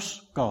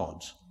Norse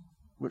gods,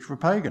 which were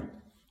pagan.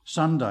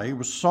 Sunday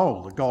was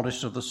Sol, the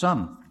goddess of the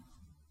sun.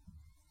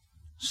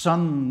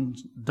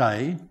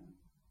 Sunday,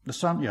 the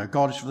sun,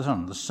 goddess of the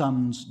sun, the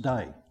sun's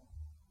day.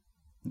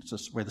 It's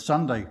just where the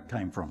Sunday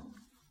came from.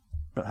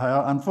 But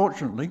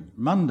unfortunately,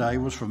 Monday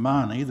was for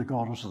Mani, the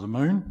goddess of the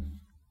moon,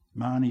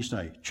 Mani's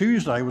day.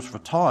 Tuesday was for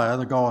Tyre,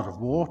 the god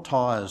of war,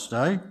 Tyre's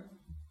day.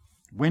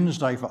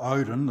 Wednesday for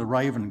Odin, the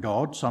raven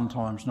god,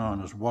 sometimes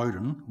known as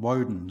Woden,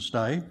 Woden's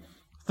day.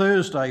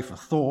 Thursday for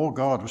Thor,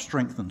 god of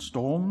strength and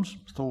storms,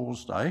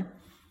 Thor's day.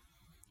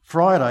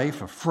 Friday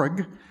for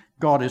Frigg,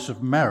 goddess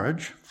of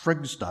marriage,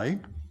 Frigg's day.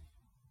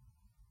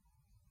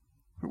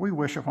 But we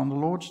worship on the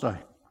Lord's day.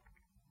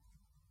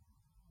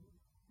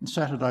 And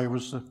Saturday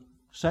was the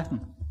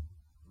Saturn.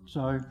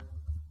 So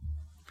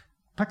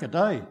pick a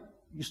day.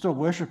 You're still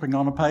worshipping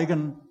on a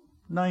pagan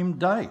named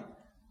day.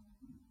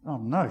 Oh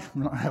no,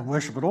 we don't have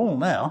worship at all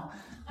now.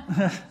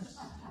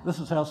 This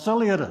is how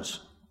silly it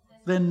is.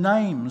 They're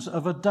names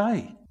of a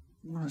day.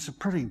 Well, it's a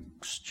pretty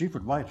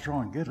stupid way to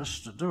try and get us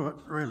to do it,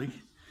 really.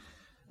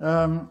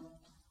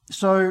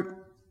 So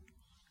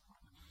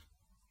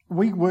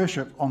we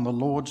worship on the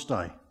Lord's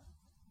day,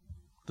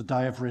 the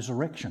day of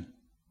resurrection,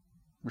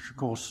 which of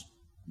course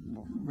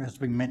has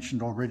been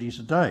mentioned already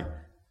today.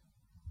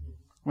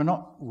 We're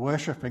not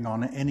worshipping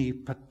on any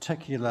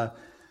particular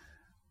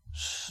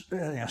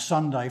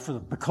Sunday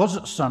because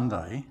it's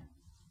Sunday,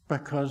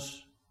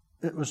 because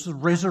it was the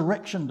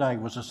resurrection day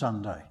was a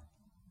Sunday.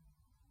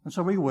 And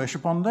so we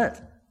worship on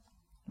that.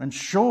 And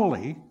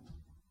surely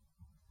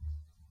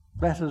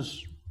that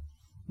is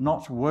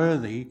not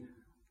worthy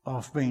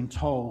of being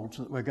told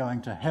that we're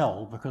going to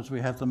hell because we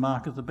have the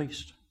mark of the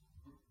beast.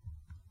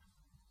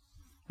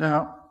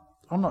 Now,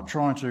 I'm not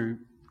trying to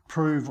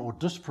prove or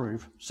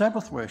disprove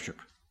Sabbath worship.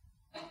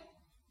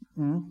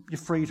 You're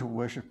free to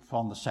worship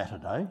on the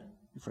Saturday.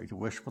 You're free to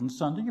worship on the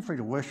Sunday. You're free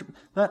to worship.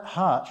 That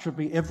heart should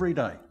be every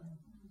day,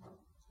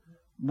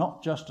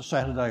 not just a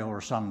Saturday or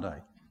a Sunday.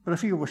 But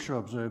if you wish to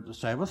observe the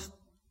Sabbath,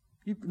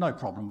 you've no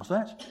problem with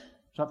that.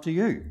 It's up to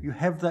you. You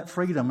have that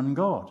freedom in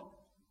God.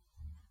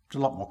 It's a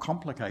lot more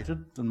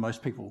complicated than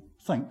most people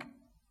think.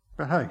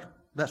 But hey,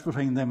 that's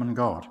between them and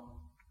God.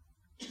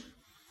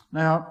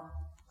 Now,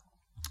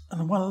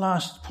 and one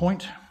last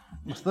point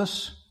with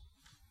this.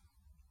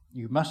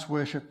 You must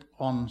worship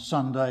on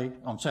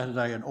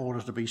Saturday in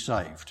order to be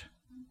saved.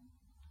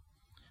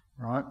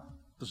 Right?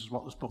 This is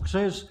what this book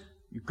says.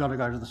 You've got to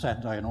go to the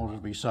Saturday in order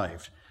to be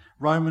saved.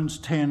 Romans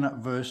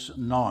 10 verse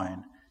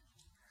 9.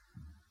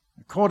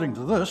 According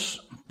to this,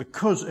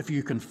 because if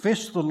you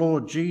confess the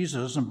Lord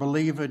Jesus and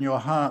believe in your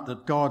heart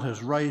that God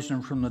has raised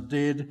him from the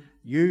dead,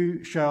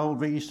 you shall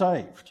be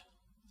saved.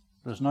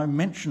 There's no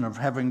mention of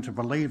having to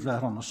believe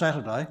that on a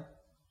Saturday.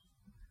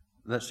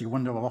 That's your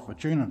window of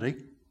opportunity.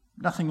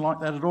 Nothing like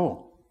that at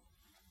all.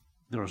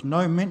 There is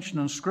no mention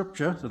in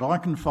Scripture that I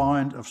can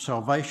find of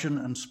salvation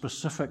and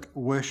specific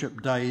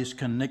worship days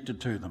connected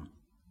to them.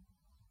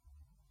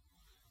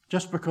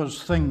 Just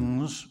because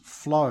things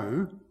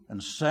flow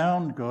and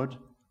sound good,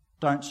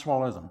 don't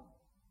swallow them,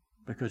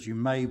 because you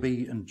may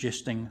be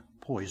ingesting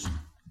poison.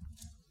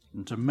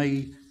 And to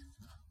me,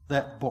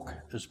 that book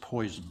is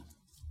poison.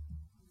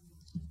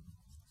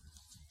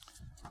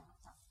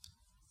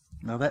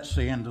 Now that's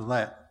the end of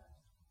that.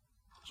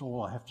 That's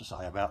all I have to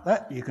say about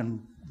that. You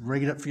can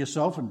read it for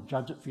yourself and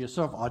judge it for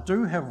yourself. I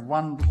do have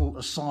one little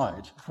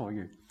aside for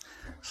you,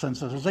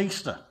 since it is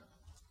Easter.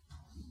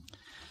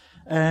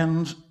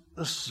 And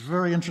this is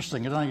very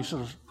interesting. I only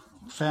sort of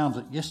found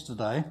it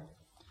yesterday.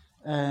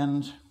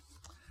 And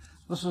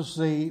this is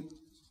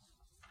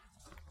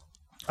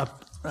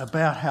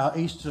about how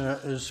Easter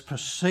is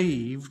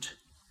perceived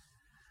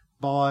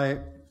by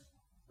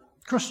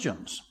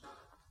Christians.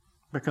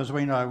 Because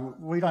we know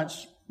we don't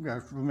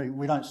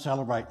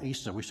celebrate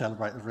Easter, we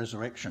celebrate the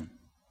resurrection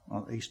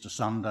on Easter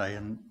Sunday,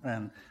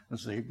 and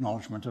as the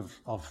acknowledgement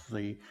of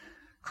the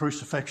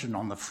crucifixion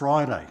on the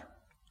Friday.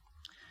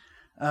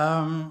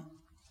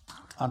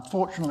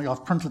 Unfortunately,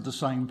 I've printed the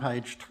same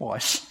page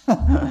twice,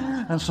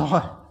 and so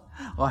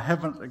I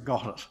haven't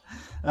got it.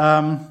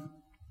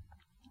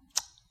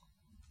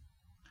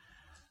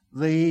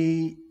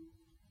 The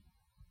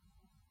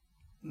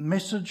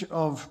message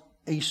of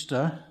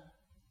Easter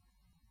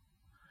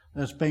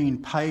as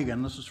being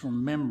pagan. This is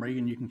from memory,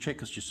 and you can check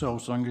this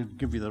yourself, so I'm going to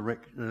give you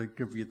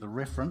the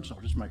reference.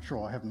 I'll just make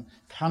sure I haven't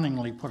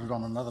cunningly put it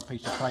on another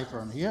piece of paper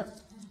in here.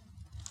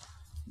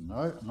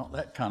 No, not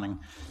that cunning.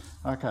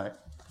 Okay.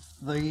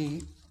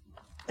 The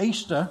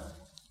Easter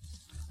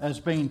as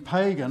being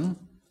pagan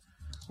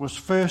was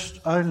first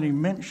only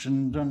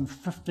mentioned in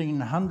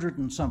 1500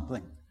 and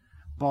something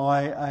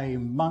by a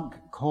monk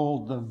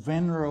called the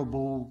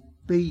Venerable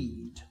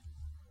Bede.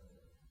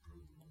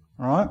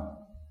 Right?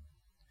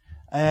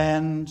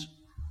 And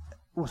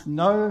with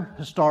no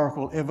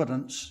historical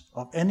evidence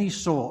of any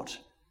sort,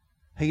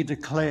 he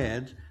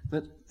declared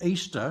that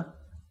Easter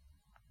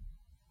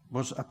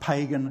was a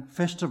pagan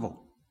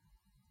festival,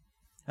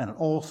 and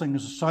all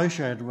things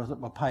associated with it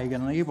were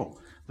pagan and evil.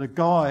 The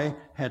guy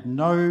had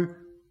no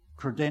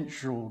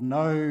credential,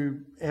 no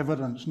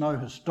evidence, no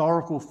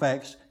historical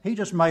facts. He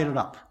just made it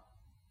up.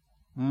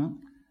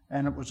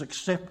 And it was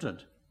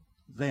accepted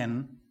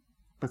then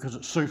because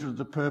it suited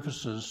the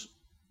purposes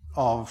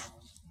of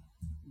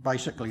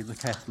basically the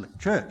Catholic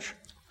Church.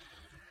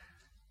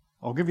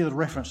 I'll give you the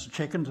reference to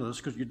check into this,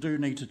 because you do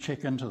need to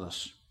check into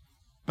this.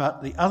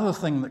 But the other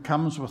thing that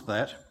comes with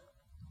that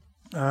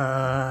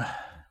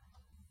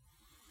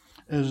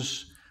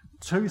is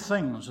two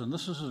things, and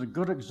this is a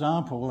good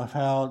example of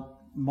how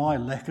my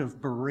lack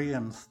of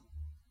Berean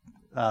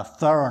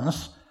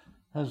thoroughness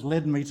has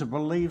led me to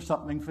believe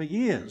something for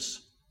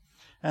years.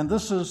 And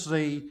this is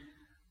the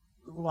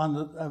one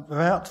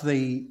about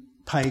the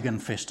pagan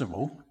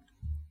festival,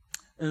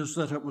 is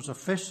that it was a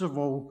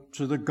festival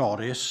to the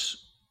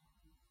goddess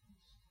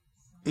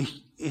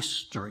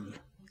Estre,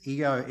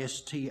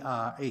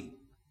 E-O-S-T-R-E.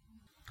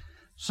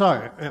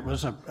 So it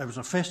was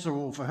a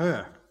festival for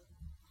her.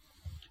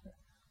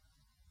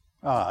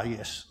 Ah,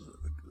 yes,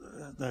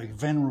 the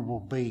Venerable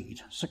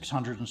Bede,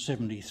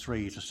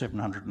 673 to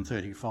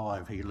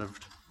 735 he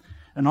lived.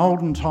 In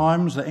olden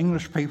times, the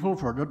English people,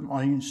 for it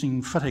didn't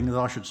seem fitting that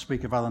I should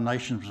speak of other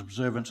nations'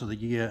 observance of the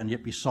year and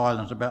yet be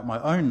silent about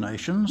my own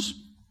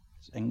nations,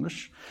 it's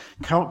English,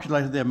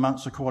 calculated their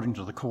months according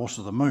to the course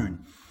of the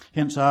moon.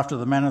 Hence, after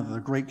the manner of the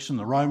Greeks and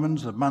the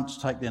Romans, the months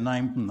take their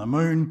name from the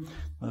moon.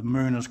 The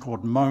moon is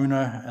called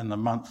Mona, and the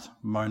month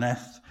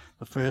Monath.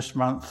 The first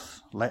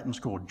month, Latin's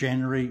called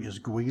January, is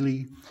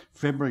Guili.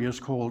 February is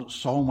called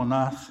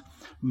Solmonath.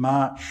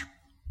 March,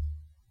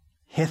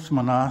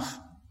 Hethmonath.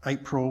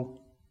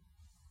 April,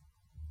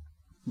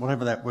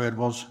 whatever that word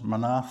was,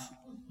 Monath.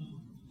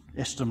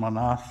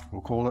 Estimonath,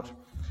 we'll call it.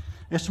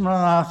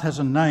 Estimonath has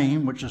a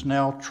name which is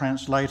now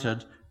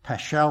translated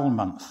Paschal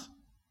month,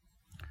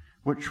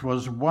 which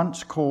was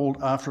once called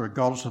after a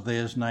goddess of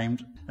theirs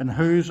named, in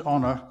whose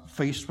honour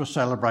feasts were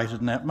celebrated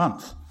in that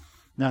month.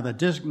 Now they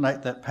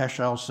designate that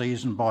Paschal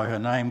season by her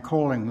name,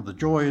 calling the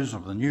joys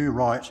of the new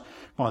rite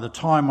by the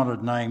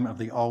time-honoured name of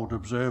the old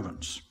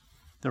observance.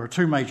 There are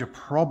two major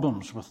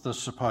problems with this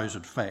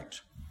supposed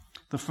fact.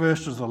 The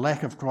first is the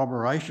lack of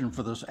corroboration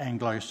for this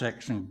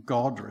Anglo-Saxon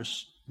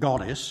goddess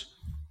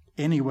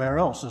anywhere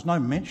else. There's no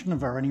mention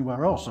of her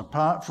anywhere else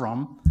apart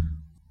from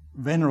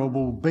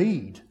Venerable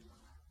Bede.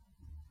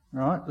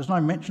 Right? There's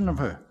no mention of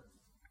her.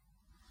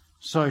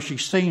 So she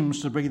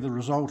seems to be the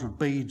result of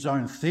Bede's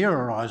own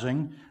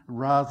theorising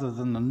rather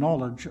than the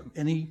knowledge of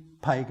any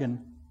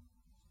pagan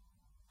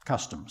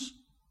customs.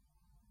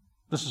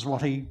 This is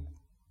what he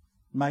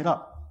made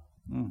up.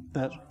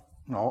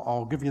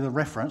 I'll give you the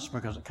reference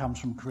because it comes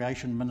from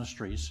Creation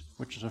Ministries,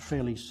 which is a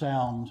fairly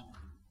sound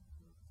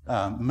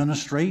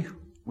ministry,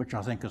 which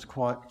I think is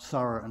quite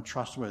thorough and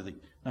trustworthy.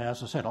 Now,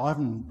 as I said, I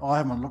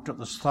haven't looked at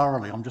this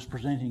thoroughly. I'm just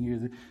presenting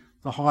you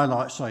the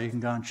highlights so you can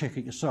go and check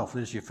it yourself.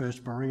 There's your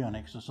first berean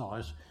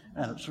exercise,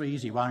 and it's an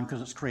easy one because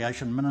it's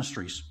Creation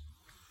Ministries.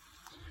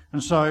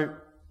 And so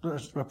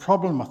there's a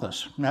problem with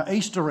this. Now,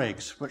 Easter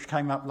eggs, which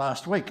came up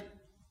last week.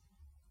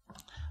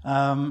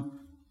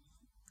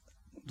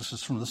 This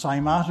is from the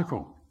same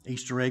article.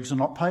 Easter eggs are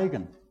not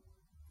pagan,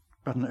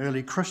 but an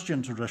early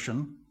Christian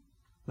tradition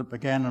that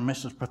began in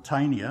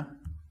Mesopotamia.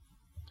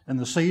 In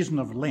the season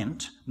of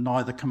Lent,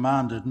 neither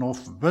commanded nor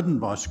forbidden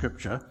by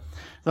Scripture,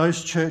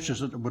 those churches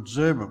that would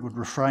observe it would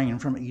refrain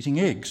from eating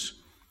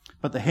eggs,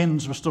 but the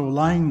hens were still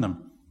laying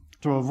them.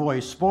 To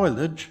avoid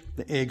spoilage,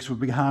 the eggs would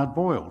be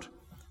hard-boiled.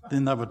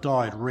 Then they were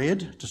dyed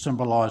red to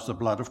symbolise the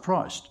blood of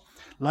Christ.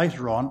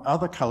 Later on,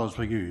 other colours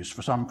were used.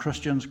 For some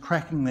Christians,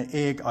 cracking the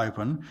egg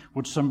open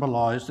would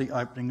symbolise the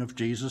opening of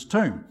Jesus'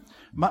 tomb.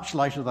 Much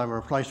later, they were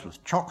replaced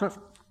with chocolate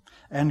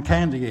and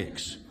candy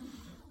eggs.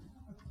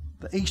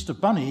 The Easter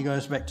bunny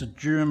goes back to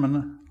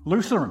German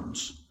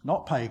Lutherans,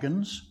 not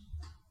pagans,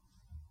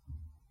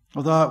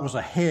 although it was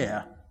a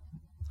hare,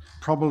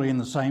 probably in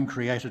the same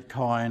created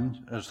kind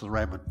as the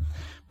rabbit.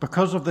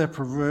 Because of their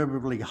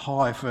proverbially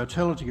high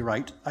fertility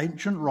rate,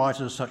 ancient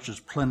writers such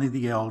as Pliny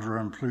the Elder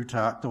and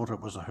Plutarch thought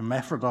it was a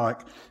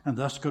hermaphrodite and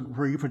thus could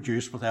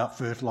reproduce without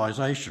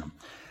fertilisation.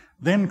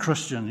 Then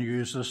Christians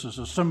used this as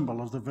a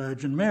symbol of the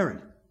Virgin Mary.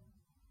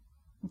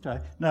 Okay,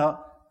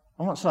 now,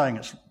 I'm not saying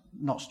it's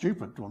not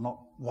stupid or not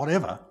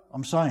whatever.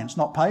 I'm saying it's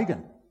not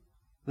pagan.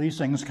 These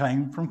things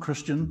came from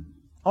Christian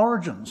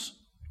origins.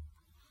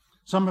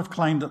 Some have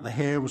claimed that the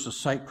hare was a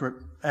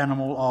sacred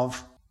animal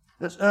of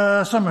hers,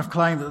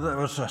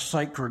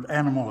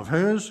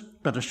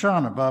 but as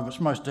shown above, it's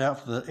most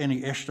doubtful that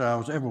any Ishtar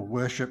was ever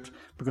worshipped,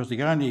 because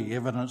the only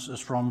evidence is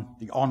from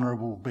the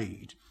Honourable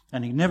Bede,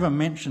 and he never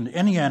mentioned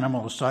any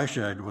animal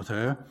associated with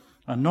her.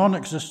 A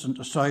non-existent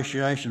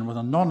association with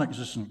a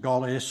non-existent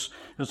goddess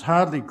is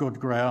hardly good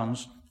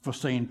grounds for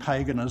seeing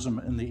paganism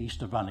in the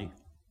Easter Bunny.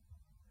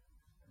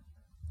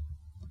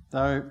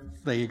 So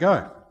there you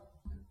go.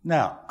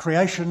 Now,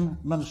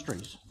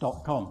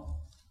 creationministries.com.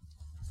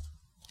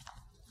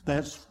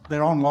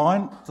 They're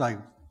online.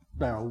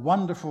 They're a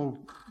wonderful,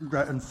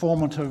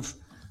 informative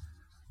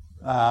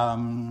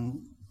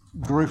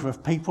group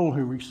of people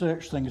who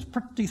research things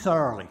pretty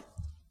thoroughly.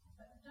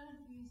 But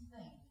don't you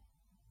think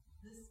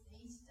this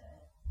Easter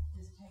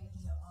is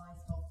taking your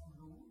eyes off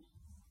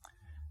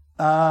the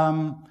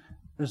Lord?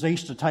 Is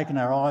Easter taking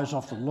our eyes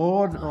off the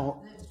Lord?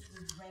 Or The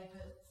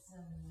rabbits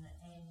and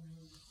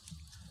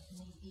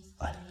the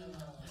Easter.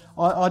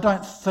 I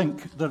don't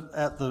think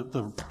that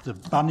the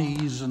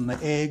bunnies and the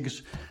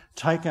eggs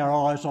take our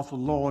eyes off the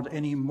Lord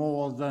any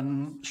more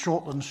than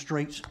Shortland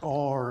Street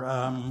or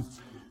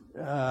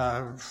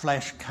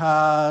flash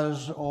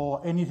cars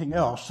or anything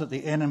else that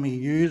the enemy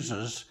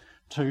uses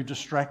to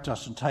distract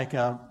us and take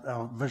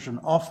our vision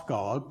off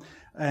God,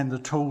 and the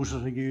tools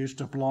that are used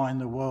to blind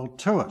the world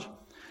to it.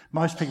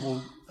 Most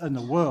people in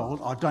the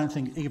world, I don't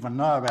think, even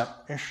know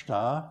about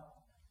Ishtar.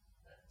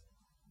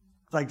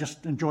 They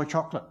just enjoy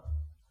chocolate.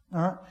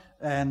 All right?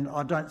 And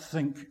I don't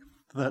think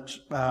that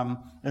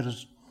it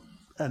is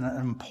an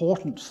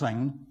important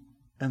thing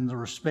in the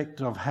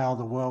respect of how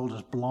the world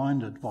is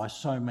blinded by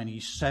so many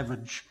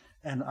savage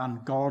and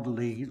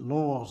ungodly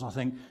laws. I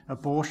think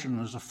abortion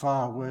is a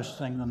far worse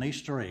thing than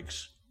Easter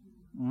eggs.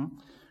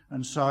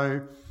 And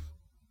so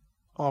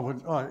I'll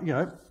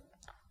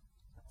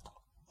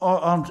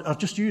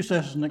just use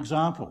that as an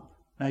example.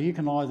 Now, you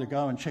can either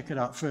go and check it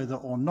out further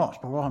or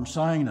not, but what I'm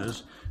saying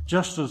is,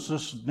 just as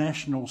this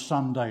National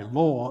Sunday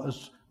law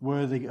is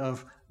worthy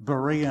of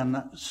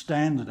berean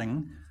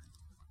standing,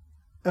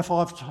 if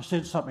I've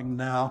said something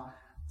now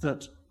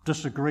that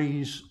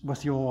disagrees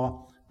with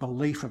your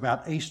belief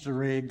about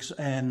Easter eggs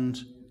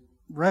and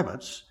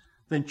rabbits,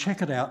 then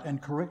check it out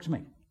and correct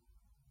me.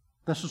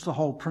 This is the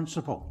whole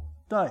principle.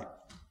 Dave?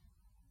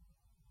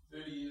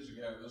 30 years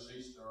ago this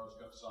Easter I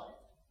got saved.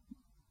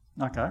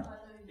 Okay.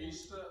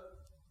 Easter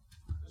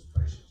is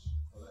precious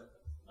for that.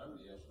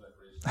 Nobody else for that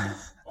reason.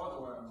 By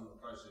the way, I'm in the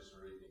process of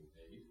reading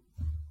Eve.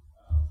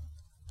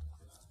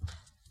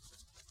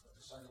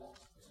 So long.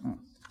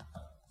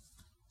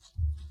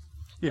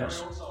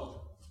 Yes.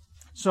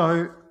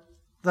 So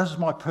this is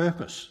my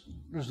purpose.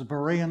 This is the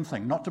berean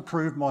thing, not to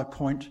prove my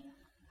point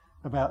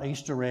about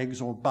Easter eggs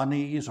or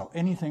bunnies or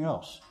anything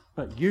else,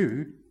 but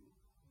you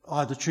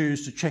either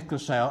choose to check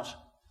this out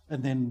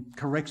and then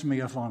correct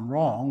me if I'm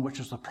wrong, which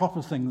is the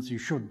proper thing that you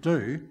should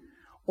do,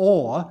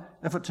 or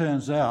if it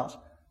turns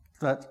out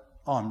that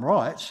I'm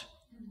right,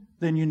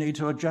 then you need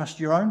to adjust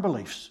your own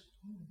beliefs.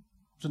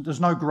 So there's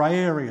no grey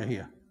area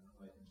here.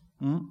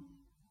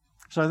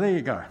 So there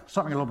you go,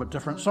 something a little bit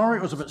different. Sorry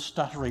it was a bit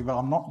stuttery, but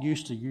I'm not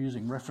used to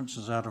using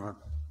references out of a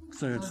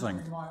third thing.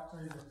 It might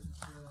be that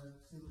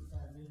Seventh-day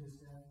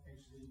Adventists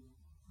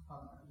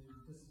don't actually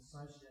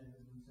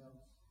disassociated themselves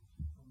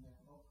from that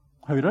book.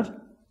 Who did?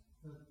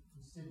 The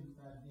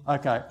Seventh-day Adventists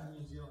Okay. in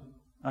New Zealand.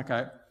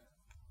 Okay.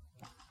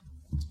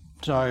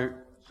 So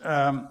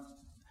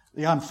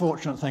the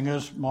unfortunate thing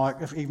is, Mike,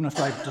 even if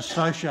they've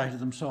dissociated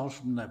themselves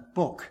from that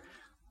book,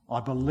 I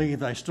believe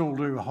they still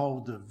do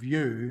hold the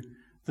view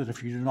that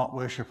if you do not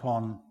worship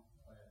on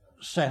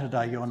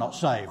Saturday, you are not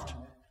saved.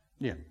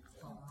 Yeah.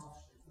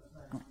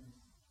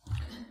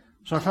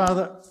 So,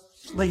 Father,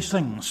 these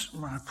things,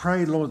 I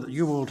pray, Lord, that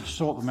you will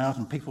sort them out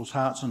in people's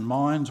hearts and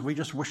minds. We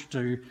just wish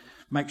to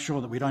make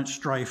sure that we don't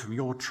stray from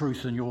your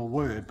truth and your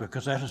word,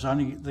 because that is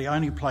the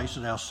only place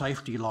that our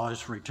safety lies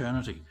for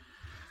eternity.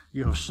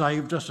 You have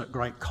saved us at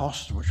great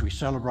cost, which we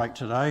celebrate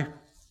today.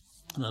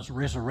 And it's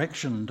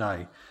Resurrection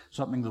Day,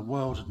 something the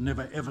world had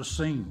never ever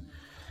seen.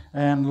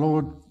 And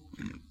Lord,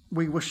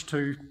 we wish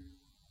to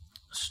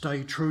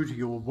stay true to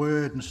your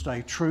word and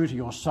stay true to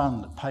your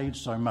Son that paid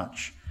so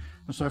much.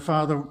 And so,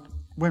 Father,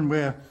 when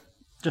we're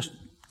just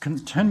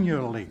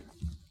continually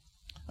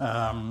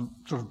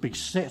sort of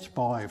beset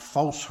by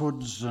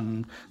falsehoods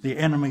and the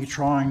enemy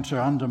trying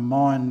to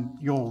undermine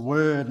your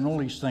word and all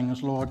these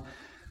things, Lord,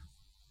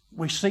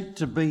 we seek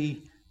to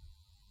be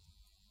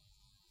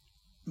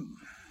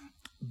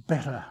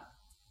better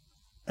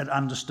at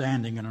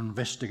understanding and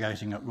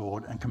investigating it,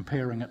 Lord, and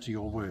comparing it to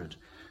your word.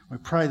 We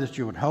pray that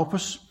you would help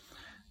us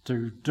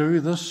to do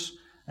this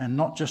and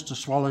not just to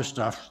swallow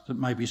stuff that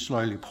may be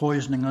slowly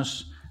poisoning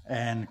us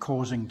and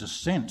causing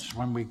dissent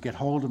when we get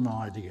hold of an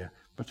idea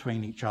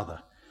between each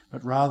other,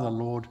 but rather,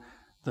 Lord,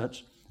 that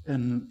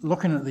in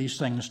looking at these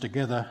things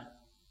together,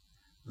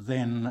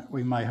 then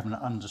we may have an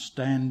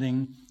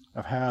understanding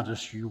of how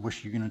does you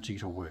wish unity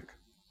to work.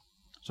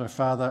 So,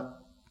 Father,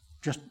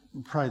 just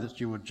pray that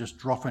you would just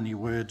drop any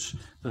words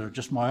that are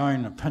just my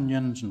own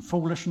opinions and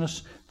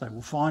foolishness. They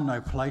will find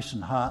no place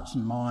in hearts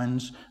and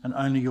minds, and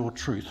only your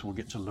truth will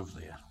get to live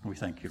there. We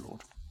thank you,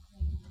 Lord.